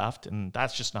to the left, and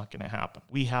that's just not going to happen.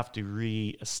 We have to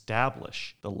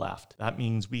reestablish the left. That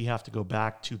means we have to go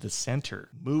back to the center,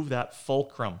 move that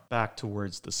fulcrum back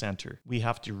towards the center. We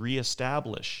have to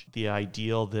reestablish the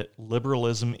ideal that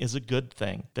liberalism is a good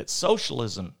thing, that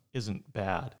socialism isn't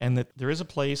bad, and that there is a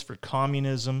place for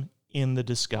communism in the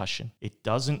discussion. It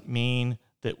doesn't mean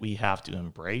that we have to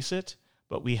embrace it,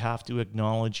 but we have to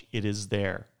acknowledge it is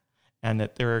there. and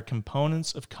that there are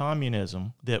components of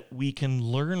communism that we can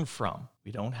learn from.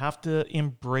 We don't have to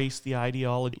embrace the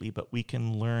ideology, but we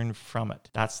can learn from it.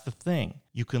 That's the thing.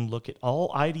 You can look at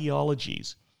all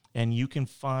ideologies, and you can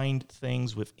find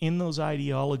things within those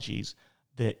ideologies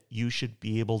that you should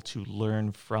be able to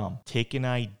learn from. Take an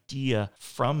idea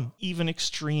from even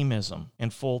extremism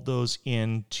and fold those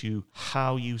into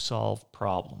how you solve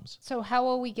problems. So how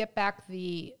will we get back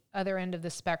the other end of the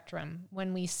spectrum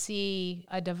when we see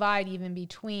a divide even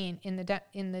between in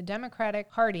the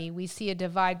Democratic Party? We see a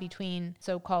divide between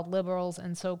so-called liberals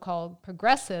and so-called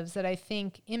progressives that I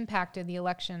think impacted the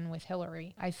election with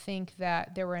Hillary. I think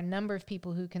that there were a number of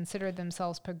people who considered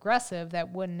themselves progressive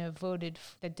that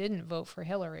didn't vote for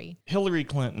Hillary. Hillary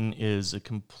Clinton is a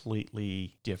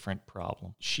completely different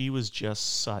problem. She was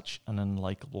just such an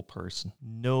unlikable person.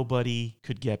 Nobody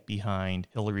could get behind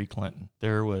Hillary Clinton.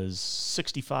 There was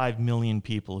 65 million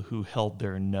people who held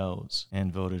their nose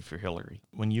and voted for Hillary.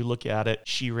 When you look at it,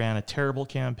 she ran a terrible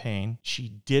campaign. She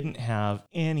didn't have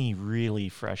any really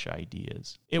fresh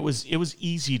ideas. It was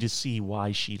easy to see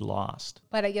why she lost.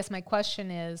 But I guess my question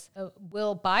is,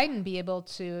 will Biden be able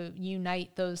to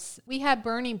unite those? We had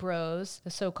Bernie bros,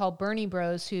 the so-called Bernie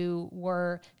bros, who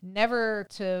were never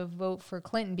to vote for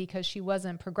Clinton because she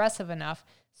wasn't progressive enough.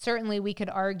 Certainly, we could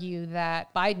argue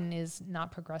that Biden is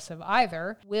not progressive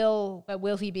either. Will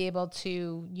he be able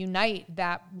to unite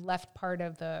that left part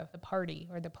of the party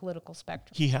or the political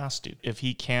spectrum? He has to. If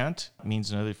he can't, it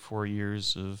means another 4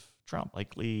 years of Trump.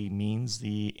 Likely means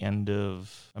the end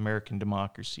of American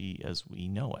democracy as we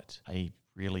know it. I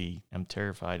really am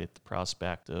terrified at the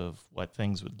prospect of what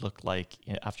things would look like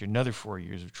after another 4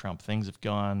 years of Trump. Things have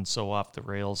gone so off the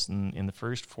rails in the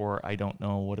first 4, I don't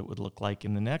know what it would look like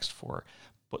in the next 4.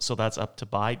 So that's up to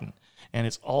Biden. And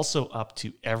it's also up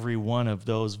to every one of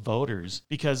those voters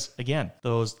because, again,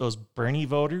 those Bernie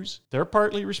voters, they're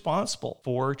partly responsible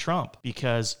for Trump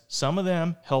because some of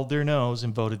them held their nose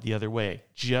and voted the other way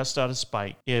just out of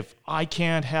spite. If I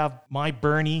can't have my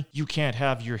Bernie, you can't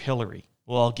have your Hillary.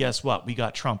 Well, guess what? We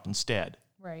got Trump instead.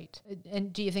 Right.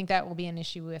 And do you think that will be an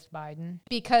issue with Biden?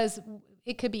 Because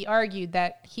it could be argued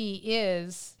that he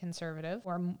is conservative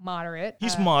or moderate.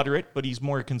 He's moderate, but he's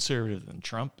more conservative than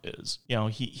Trump is. You know,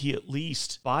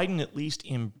 Biden at least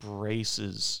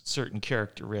embraces certain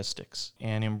characteristics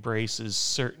and embraces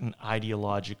certain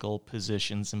ideological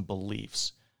positions and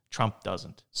beliefs. Trump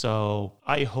doesn't. So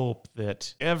I hope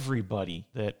that everybody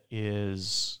that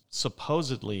is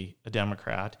supposedly a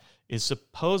Democrat is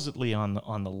supposedly on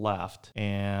the left,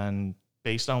 and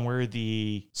based on where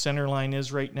the center line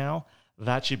is right now,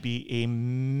 that should be a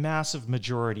massive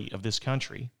majority of this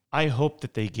country. I hope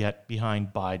that they get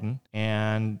behind Biden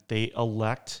and they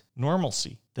elect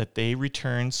normalcy, that they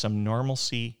return some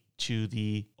normalcy to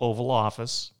the Oval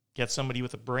Office, get somebody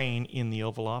with a brain in the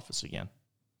Oval Office again.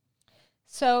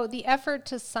 So the effort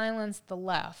to silence the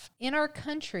left. In our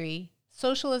country,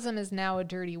 socialism is now a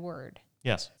dirty word.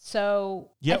 Yes.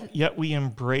 So yet we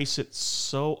embrace it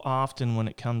so often when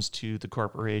it comes to the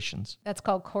corporations. That's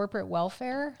called corporate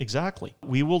welfare? Exactly.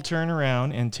 We will turn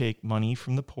around and take money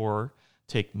from the poor,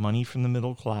 take money from the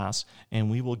middle class,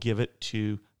 and we will give it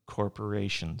to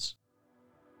corporations.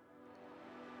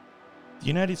 The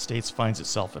United States finds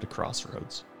itself at a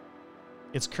crossroads.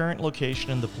 Its current location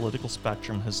in the political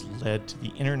spectrum has led to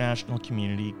the international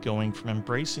community going from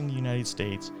embracing the United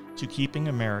States to keeping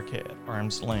America at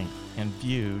arm's length and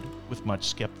viewed with much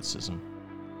skepticism.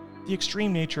 The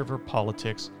extreme nature of our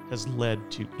politics has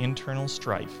led to internal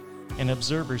strife and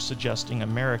observers suggesting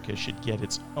America should get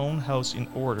its own house in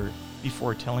order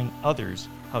before telling others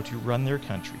how to run their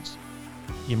countries.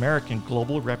 The American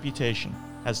global reputation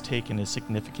has taken a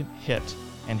significant hit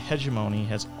and hegemony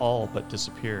has all but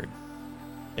disappeared.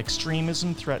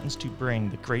 Extremism threatens to bring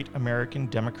the great American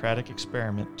democratic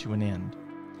experiment to an end.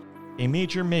 A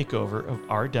major makeover of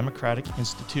our democratic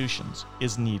institutions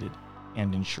is needed,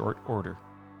 and in short order.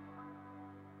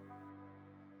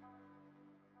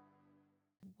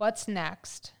 What's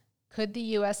next? Could the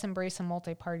U.S. embrace a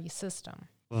multi-party system?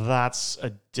 That's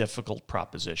a difficult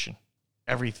proposition.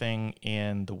 Everything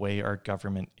in the way our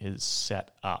government is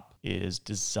set up is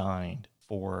designed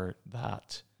for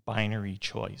that binary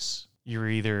choice. You're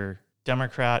either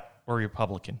Democrat or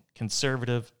Republican,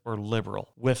 conservative or liberal,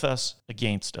 with us,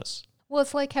 against us. Well,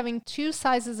 it's like having two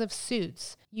sizes of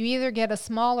suits. You either get a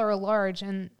small or a large,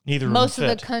 and neither most of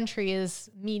the country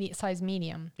is size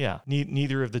medium. Yeah,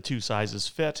 neither of the two sizes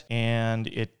fit, and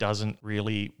it doesn't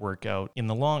really work out in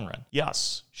the long run.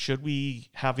 Yes. Should we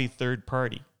have a third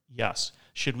party? Yes.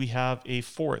 Should we have a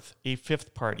fourth, a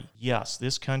fifth party? Yes,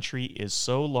 this country is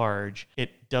so large,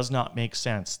 it does not make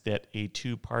sense that a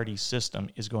two-party system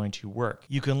is going to work.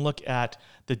 You can look at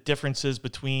the differences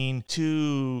between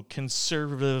two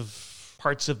conservative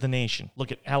parts of the nation.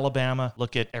 Look at Alabama,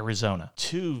 look at Arizona.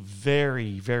 Two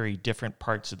very, very different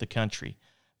parts of the country.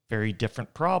 Very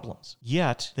different problems.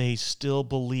 Yet they still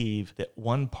believe that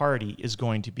one party is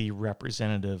going to be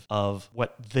representative of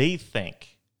what they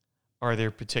think are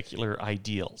their particular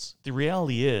ideals. The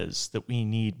reality is that we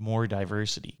need more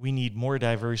diversity. We need more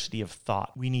diversity of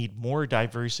thought. We need more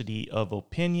diversity of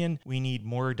opinion. We need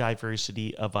more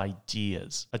diversity of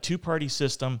ideas. A two-party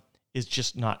system is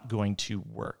just not going to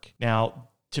work. Now,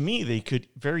 to me, they could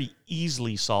very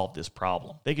easily solve this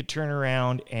problem. They could turn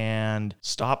around and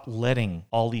stop letting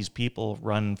all these people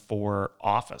run for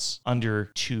office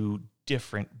under two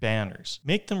different banners.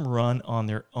 Make them run on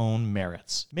their own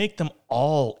merits. Make them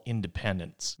all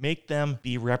independents. Make them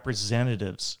be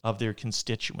representatives of their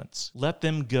constituents. Let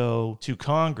them go to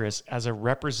Congress as a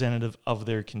representative of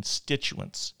their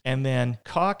constituents and then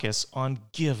caucus on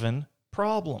given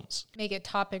problems. Make it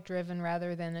topic driven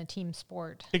rather than a team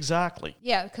sport. Exactly.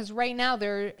 Yeah, because right now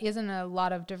there isn't a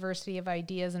lot of diversity of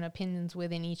ideas and opinions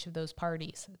within each of those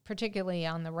parties, particularly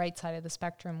on the right side of the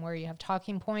spectrum where you have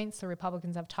talking points. The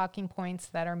Republicans have talking points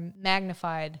that are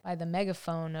magnified by the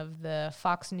megaphone of the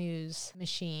Fox News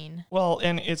machine. Well,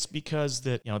 and it's because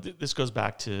that, this goes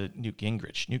back to Newt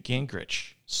Gingrich. Newt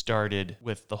Gingrich started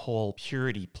with the whole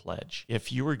purity pledge.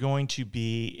 If you were going to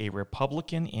be a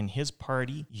Republican in his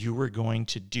party, you were going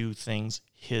to do things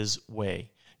his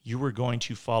way. You were going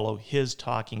to follow his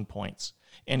talking points.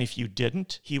 And if you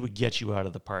didn't, he would get you out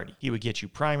of the party. He would get you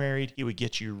primaried. He would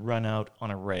get you run out on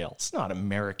a rail. It's not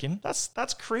American.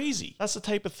 That's crazy. That's the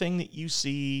type of thing that you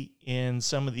see in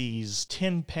some of these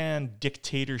tin pan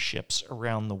dictatorships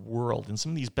around the world, in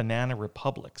some of these banana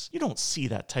republics. You don't see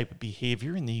that type of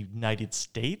behavior in the United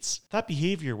States. That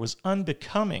behavior was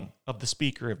unbecoming of the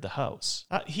Speaker of the House.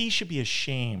 He should be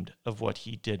ashamed of what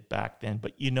he did back then.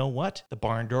 But you know what? The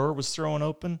barn door was thrown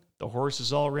open. The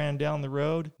horses all ran down the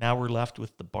road. Now we're left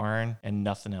with the barn and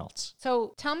nothing else.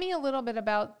 So tell me a little bit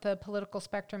about the political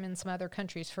spectrum in some other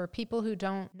countries for people who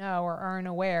don't know or aren't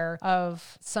aware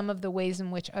of some of the ways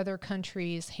in which other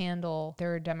countries handle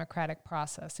their democratic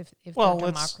process if they're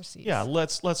democracies.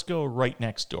 Let's go right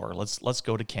next door. Let's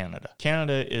go to Canada.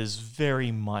 Canada is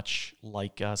very much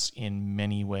like us in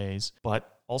many ways,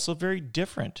 but also very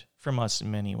different from us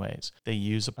in many ways. They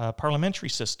use a parliamentary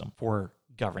system for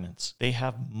governance. They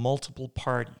have multiple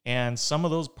parties, and some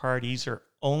of those parties are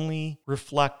only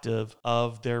reflective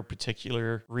of their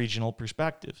particular regional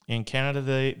perspective. In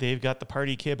Canada, they've got the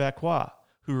Parti Québécois,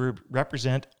 who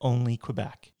represent only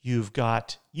Quebec.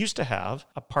 Used to have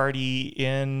a party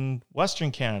in Western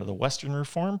Canada, the Western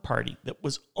Reform Party, that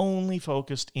was only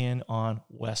focused in on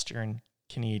Western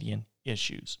Canadian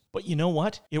issues. But you know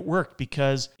what? It worked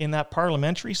because in that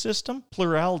parliamentary system,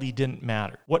 plurality didn't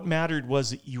matter. What mattered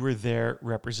was that you were there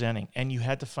representing, and you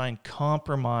had to find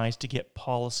compromise to get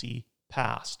policy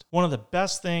passed. One of the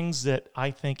best things that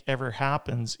I think ever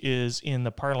happens is in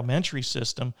the parliamentary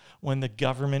system when the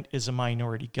government is a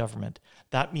minority government.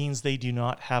 That means they do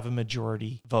not have a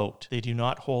majority vote. They do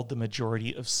not hold the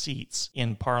majority of seats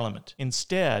in parliament.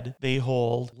 Instead, they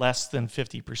hold less than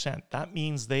 50%. That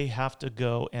means they have to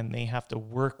go and they have to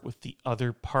work with the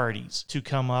other parties to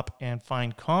come up and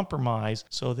find compromise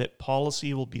so that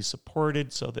policy will be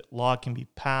supported, so that law can be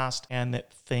passed, and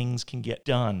that things can get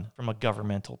done from a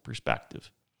governmental perspective.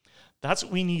 That's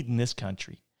what we need in this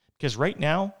country. Because right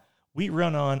now, we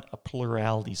run on a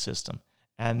plurality system,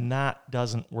 and that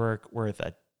doesn't work worth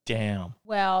a damn.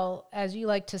 Well, as you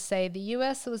like to say, the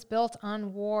U.S. was built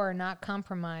on war, not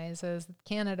compromise, as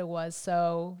Canada was.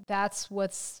 So that's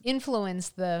what's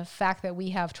influenced the fact that we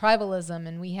have tribalism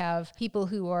and we have people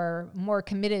who are more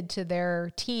committed to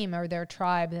their team or their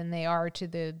tribe than they are to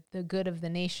the good of the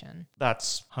nation.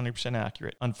 That's 100%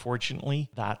 accurate. Unfortunately,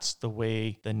 that's the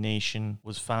way the nation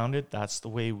was founded. That's the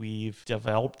way we've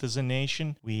developed as a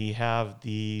nation. We have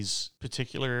these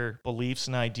particular beliefs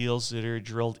and ideals that are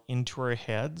drilled into our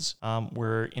heads.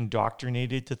 We're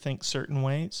indoctrinated to think certain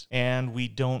ways, and we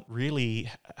don't really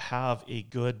have a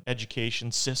good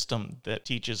education system that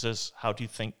teaches us how to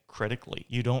think critically.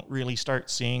 You don't really start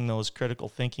seeing those critical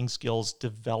thinking skills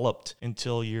developed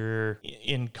until you're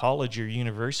in college or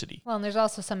university. Well, and there's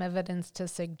also some evidence to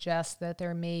suggest that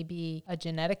there may be a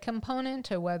genetic component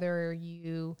to whether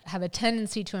you have a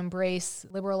tendency to embrace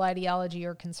liberal ideology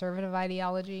or conservative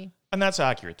ideology. And that's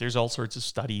accurate. There's all sorts of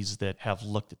studies that have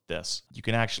looked at this. You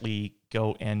can actually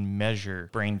go and measure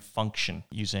brain function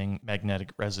using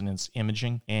magnetic resonance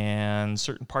imaging, and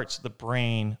certain parts of the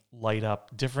brain light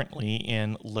up differently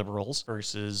in liberals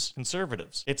versus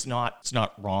conservatives. It's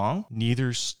not wrong. Neither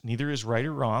is right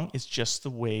or wrong. It's just the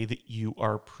way that you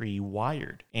are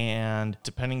pre-wired. And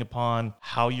depending upon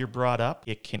how you're brought up,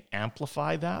 it can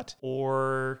amplify that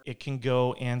or it can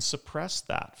go and suppress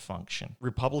that function.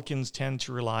 Republicans tend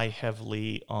to rely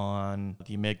heavily on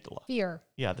the amygdala. Fear.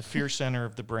 Yeah, the fear center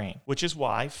of the brain, which is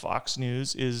why Fox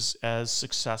News is as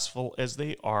successful as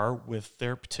they are with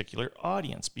their particular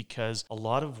audience, because a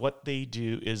lot of what they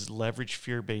do is leverage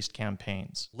fear-based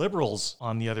campaigns. Liberals,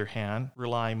 on the other hand,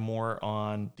 rely more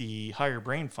on the higher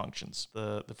brain functions,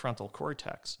 the frontal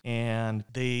cortex, and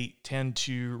they tend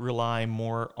to rely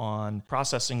more on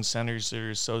processing centers that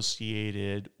are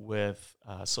associated with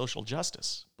social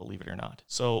justice, believe it or not.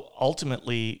 So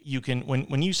ultimately, you can,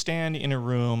 when you stand in a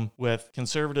room with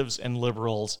conservatives and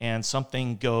liberals and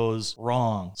something goes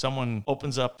wrong, someone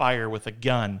opens up fire with a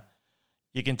gun,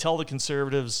 you can tell the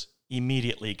conservatives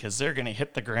immediately because they're going to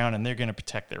hit the ground and they're going to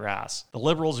protect their ass. The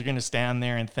liberals are going to stand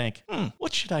there and think,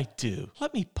 what should I do?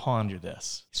 Let me ponder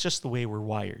this. It's just the way we're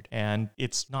wired. And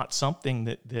it's not something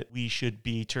that we should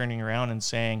be turning around and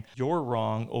saying, you're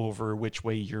wrong over which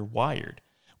way you're wired.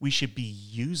 We should be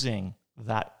using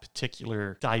that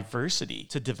particular diversity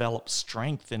to develop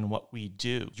strength in what we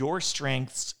do. Your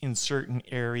strengths in certain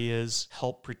areas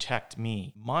help protect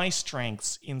me. My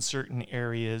strengths in certain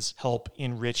areas help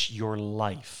enrich your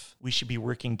life. We should be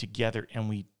working together, and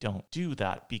we don't do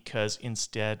that because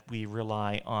instead we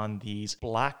rely on these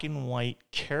black and white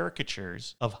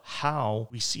caricatures of how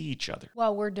we see each other.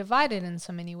 Well, we're divided in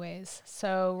so many ways.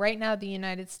 So right now, the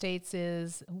United States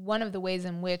is one of the ways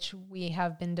in which we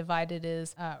have been divided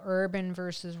is urban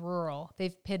versus rural.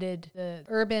 They've pitted the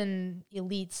urban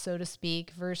elites, so to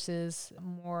speak, versus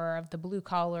more of the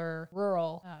blue-collar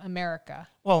rural America.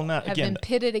 Well, have been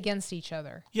pitted against each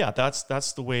other. Yeah,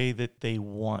 that's the way that they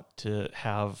want to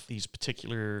have these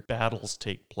particular battles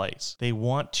take place. They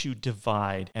want to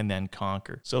divide and then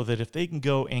conquer, so that if they can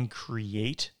go and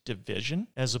create division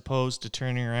as opposed to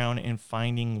turning around and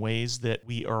finding ways that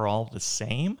we are all the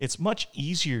same, it's much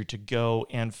easier to go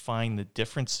and find the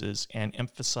differences and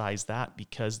emphasize that,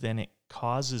 because then it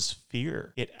causes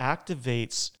fear. It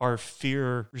activates our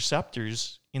fear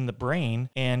receptors in the brain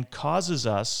and causes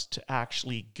us to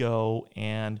actually go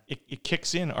and it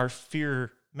kicks in our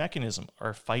fear mechanism,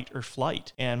 our fight or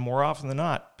flight. And more often than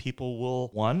not, people will,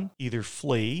 one, either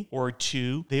flee, or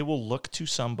two, they will look to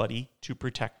somebody to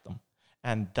protect them.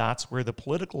 And that's where the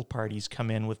political parties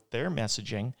come in with their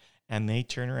messaging, and they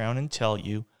turn around and tell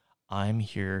you, I'm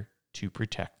here to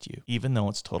protect you, even though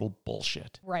it's total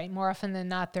bullshit. Right. More often than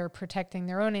not, they're protecting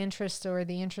their own interests or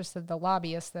the interests of the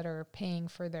lobbyists that are paying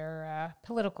for their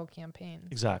political campaigns.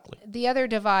 Exactly. The other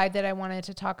divide that I wanted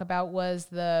to talk about was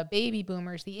the baby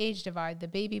boomers, the age divide, the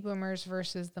baby boomers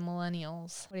versus the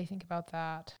millennials. What do you think about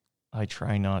that? I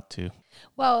try not to.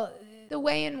 Well, the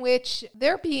way in which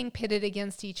they're being pitted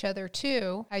against each other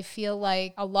too, I feel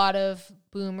like a lot of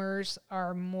boomers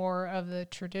are more of the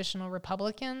traditional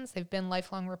Republicans. They've been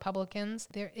lifelong Republicans.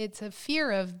 It's a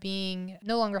fear of being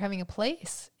no longer having a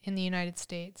place in the United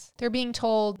States. They're being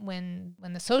told when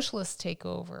the socialists take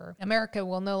over, America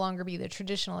will no longer be the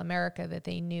traditional America that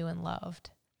they knew and loved.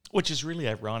 Which is really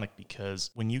ironic,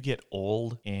 because when you get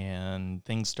old and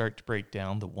things start to break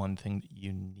down, the one thing that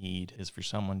you need is for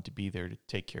someone to be there to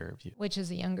take care of you. Which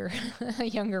is a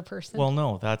younger person. Well,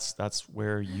 no, that's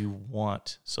where you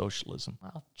want socialism.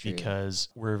 Well, true. Because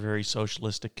we're a very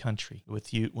socialistic country.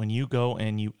 When you go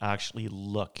and you actually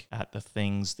look at the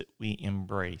things that we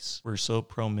embrace, we're so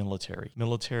pro-military.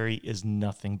 Military is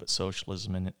nothing but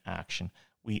socialism in action.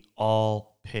 We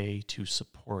all pay to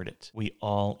support it. We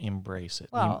all embrace it.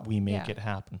 Well, we make it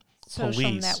happen.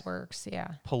 Social networks,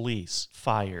 yeah. Police,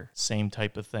 fire, same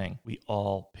type of thing. We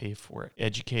all pay for it.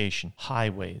 Education,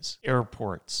 highways,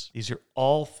 airports. These are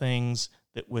all things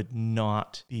that would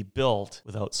not be built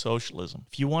without socialism.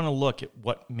 If you want to look at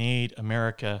what made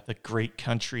America the great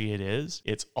country it is,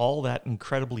 it's all that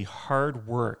incredibly hard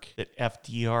work that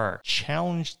FDR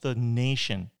challenged the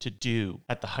nation to do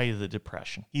at the height of the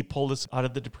Depression. He pulled us out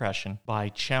of the Depression by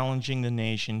challenging the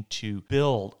nation to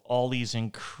build all these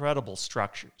incredible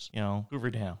structures. Hoover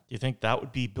Dam. Do you think that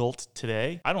would be built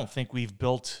today? I don't think we've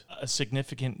built a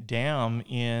significant dam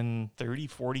in 30,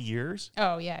 40 years.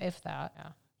 Oh, yeah, if that,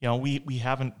 yeah. We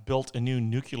haven't built a new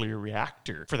nuclear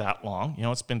reactor for that long.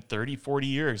 It's been 30, 40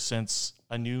 years since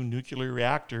a new nuclear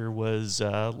reactor was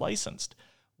licensed.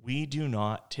 We do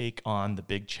not take on the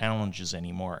big challenges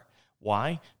anymore.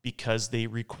 Why? Because they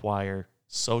require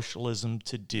socialism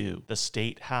to do. The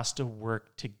state has to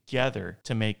work together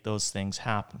to make those things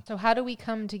happen. So how do we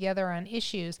come together on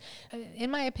issues?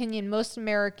 In my opinion, most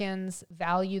Americans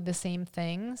value the same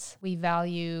things. We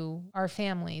value our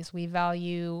families. We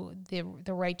value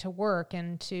the right to work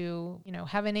and to,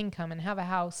 have an income and have a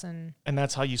house. And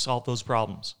that's how you solve those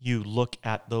problems. You look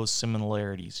at those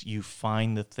similarities. You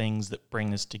find the things that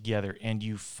bring us together, and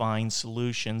you find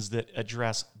solutions that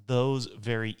address those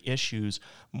very issues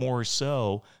more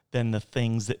so than the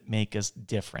things that make us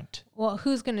different. Well,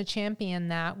 who's going to champion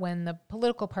that when the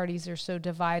political parties are so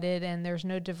divided and there's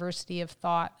no diversity of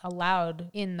thought allowed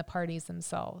in the parties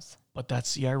themselves? But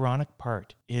that's the ironic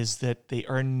part, is that they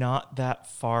are not that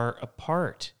far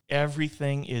apart.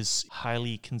 Everything is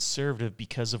highly conservative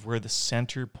because of where the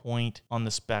center point on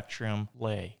the spectrum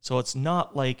lay. So it's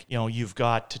not like, you've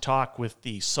got to talk with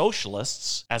the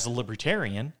socialists as a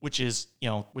libertarian, which is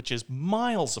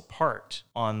miles apart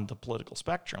on the political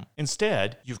spectrum.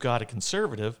 Instead, you've got a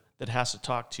conservative that has to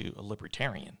talk to a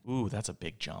libertarian. Ooh, that's a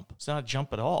big jump. It's not a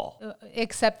jump at all.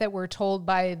 Except that we're told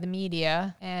by the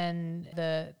media and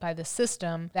by the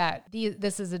system that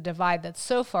this is a divide that's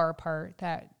so far apart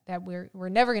that we're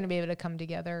never going to be able to come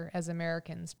together as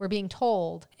Americans. We're being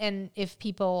told. And if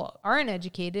people aren't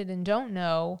educated and don't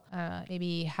know,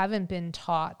 maybe haven't been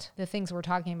taught the things we're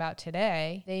talking about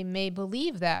today, they may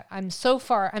believe that I'm so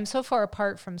far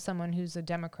apart from someone who's a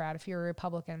Democrat. If you're a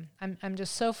Republican, I'm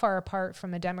just so far apart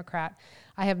from a Democrat.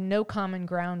 I have no common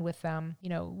ground with them.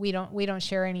 We don't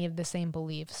share any of the same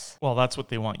beliefs. Well, that's what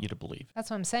they want you to believe.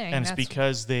 That's what I'm saying. And it's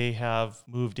because they have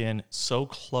moved in so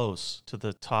close to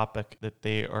the topic that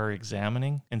they are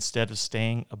examining instead of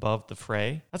staying above the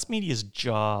fray. That's media's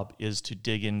job, is to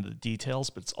dig into the details,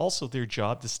 but it's also their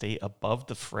job to stay above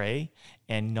the fray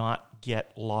and not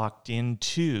get locked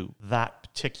into that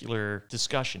particular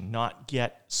discussion, not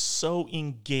get so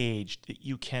engaged that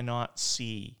you cannot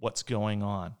see what's going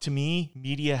on. To me,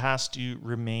 media has to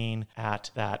remain at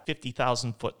that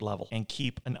 50,000 foot level and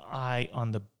keep an eye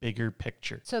on the bigger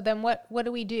picture. So then what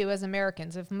do we do as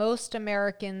Americans? If most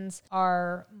Americans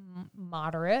are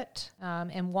moderate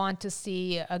and want to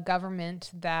see a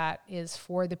government that is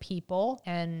for the people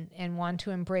and want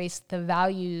to embrace the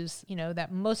values,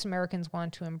 that most Americans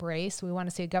want to embrace, we want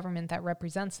to see a government that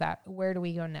represents that. Where do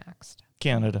we go next?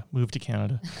 Canada. Move to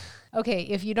Canada. Okay,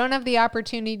 if you don't have the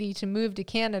opportunity to move to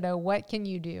Canada, what can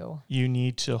you do? You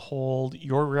need to hold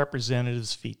your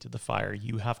representatives' feet to the fire.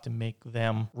 You have to make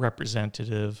them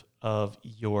representative of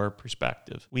your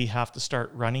perspective. We have to start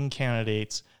running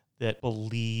candidates that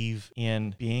believe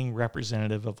in being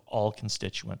representative of all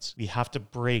constituents. We have to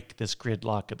break this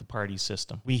gridlock of the party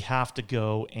system. We have to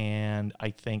go and, I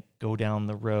think, go down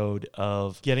the road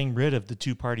of getting rid of the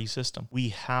two-party system. We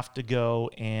have to go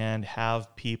and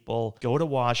have people go to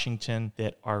Washington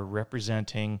that are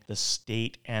representing the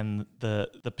state and the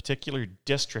particular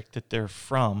district that they're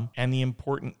from and the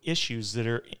important issues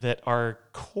that are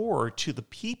core to the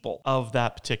people of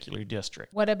that particular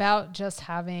district. What about just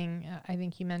having, I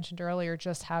think you mentioned earlier,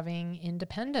 just having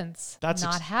independence,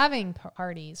 not having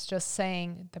parties, just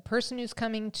saying the person who's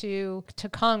coming to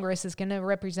Congress is going to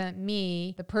represent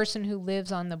me, the person who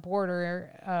lives on the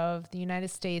border of the United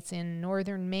States in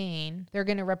northern Maine, they're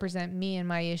going to represent me and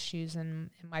my issues and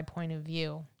my point of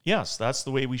view. Yes, that's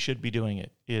the way we should be doing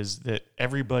it, is that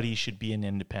everybody should be an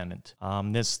independent.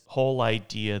 This whole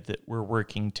idea that we're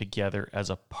working together as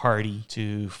a party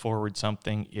to forward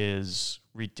something is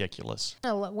ridiculous.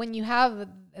 When you have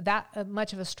that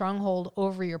much of a stronghold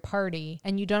over your party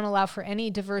and you don't allow for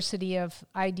any diversity of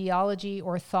ideology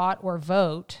or thought or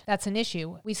vote, that's an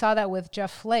issue. We saw that with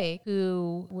Jeff Flake,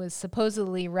 who was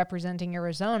supposedly representing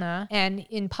Arizona, and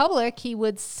in public he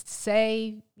would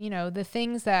say, the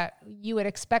things that you would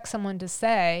expect someone to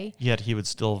say. Yet he would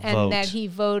still vote. And that he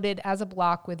voted as a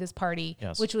bloc with his party,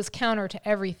 yes, which was counter to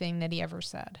everything that he ever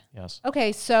said. Yes.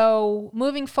 Okay, so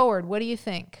moving forward, what do you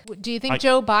think? Do you think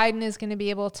Joe Biden is going to be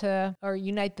able to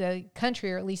unite the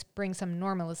country, or at least bring some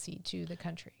normalcy to the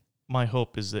country? My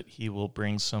hope is that he will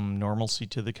bring some normalcy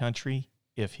to the country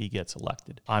if he gets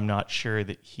elected. I'm not sure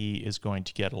that he is going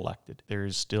to get elected.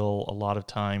 There's still a lot of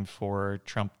time for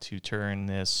Trump to turn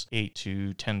this 8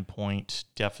 to 10 point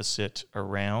deficit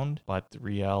around, but the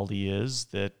reality is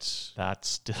that that's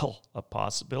still a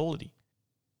possibility.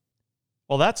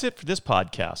 Well, that's it for this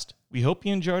podcast. We hope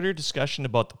you enjoyed our discussion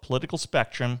about the political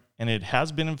spectrum, and it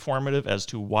has been informative as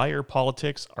to why our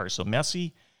politics are so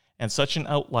messy and such an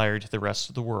outlier to the rest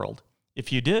of the world.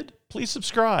 If you did, please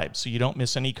subscribe so you don't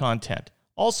miss any content.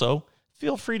 Also,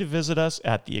 feel free to visit us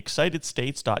at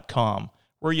theexcitedstates.com,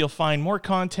 where you'll find more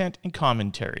content and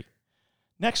commentary.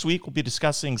 Next week, we'll be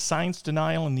discussing science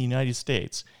denial in the United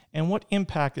States and what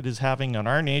impact it is having on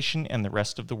our nation and the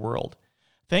rest of the world.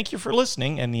 Thank you for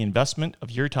listening and the investment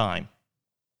of your time.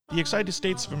 The Excited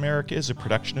States of America is a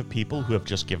production of people who have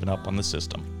just given up on the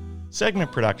system.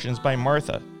 Segment production is by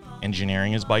Martha.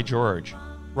 Engineering is by George.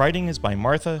 Writing is by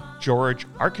Martha, George,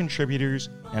 our contributors,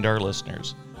 and our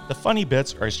listeners. The funny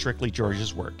bits are strictly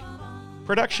George's work.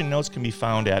 Production notes can be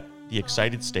found at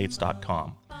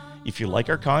theexcitedstates.com. If you like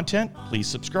our content, please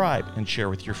subscribe and share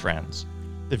with your friends.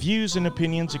 The views and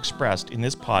opinions expressed in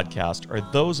this podcast are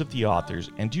those of the authors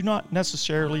and do not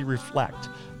necessarily reflect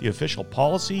the official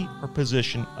policy or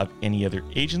position of any other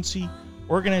agency,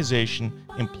 organization,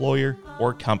 employer,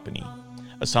 or company.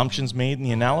 Assumptions made in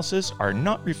the analysis are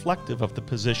not reflective of the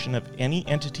position of any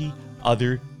entity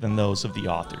other than those of the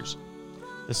authors.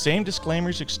 The same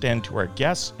disclaimers extend to our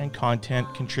guests and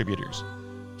content contributors.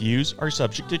 Views are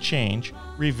subject to change,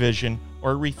 revision,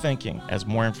 or rethinking as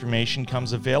more information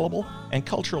comes available and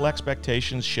cultural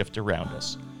expectations shift around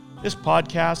us. This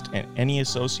podcast and any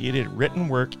associated written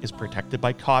work is protected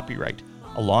by copyright,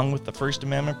 along with the First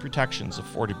Amendment protections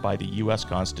afforded by the U.S.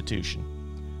 Constitution.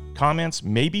 Comments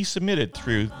may be submitted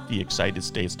through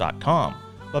theexcitedstates.com,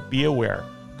 but be aware,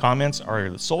 comments are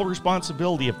the sole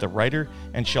responsibility of the writer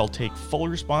and shall take full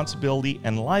responsibility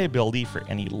and liability for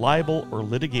any libel or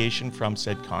litigation from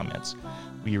said comments.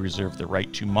 We reserve the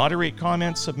right to moderate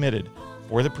comments submitted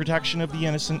for the protection of the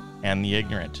innocent and the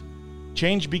ignorant.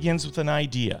 Change begins with an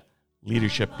idea.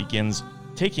 Leadership begins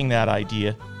taking that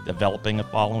idea, developing a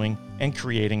following, and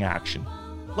creating action.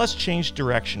 Let's change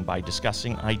direction by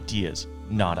discussing ideas,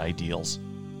 not ideals.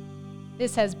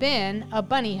 This has been a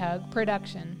Bunny Hug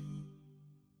production.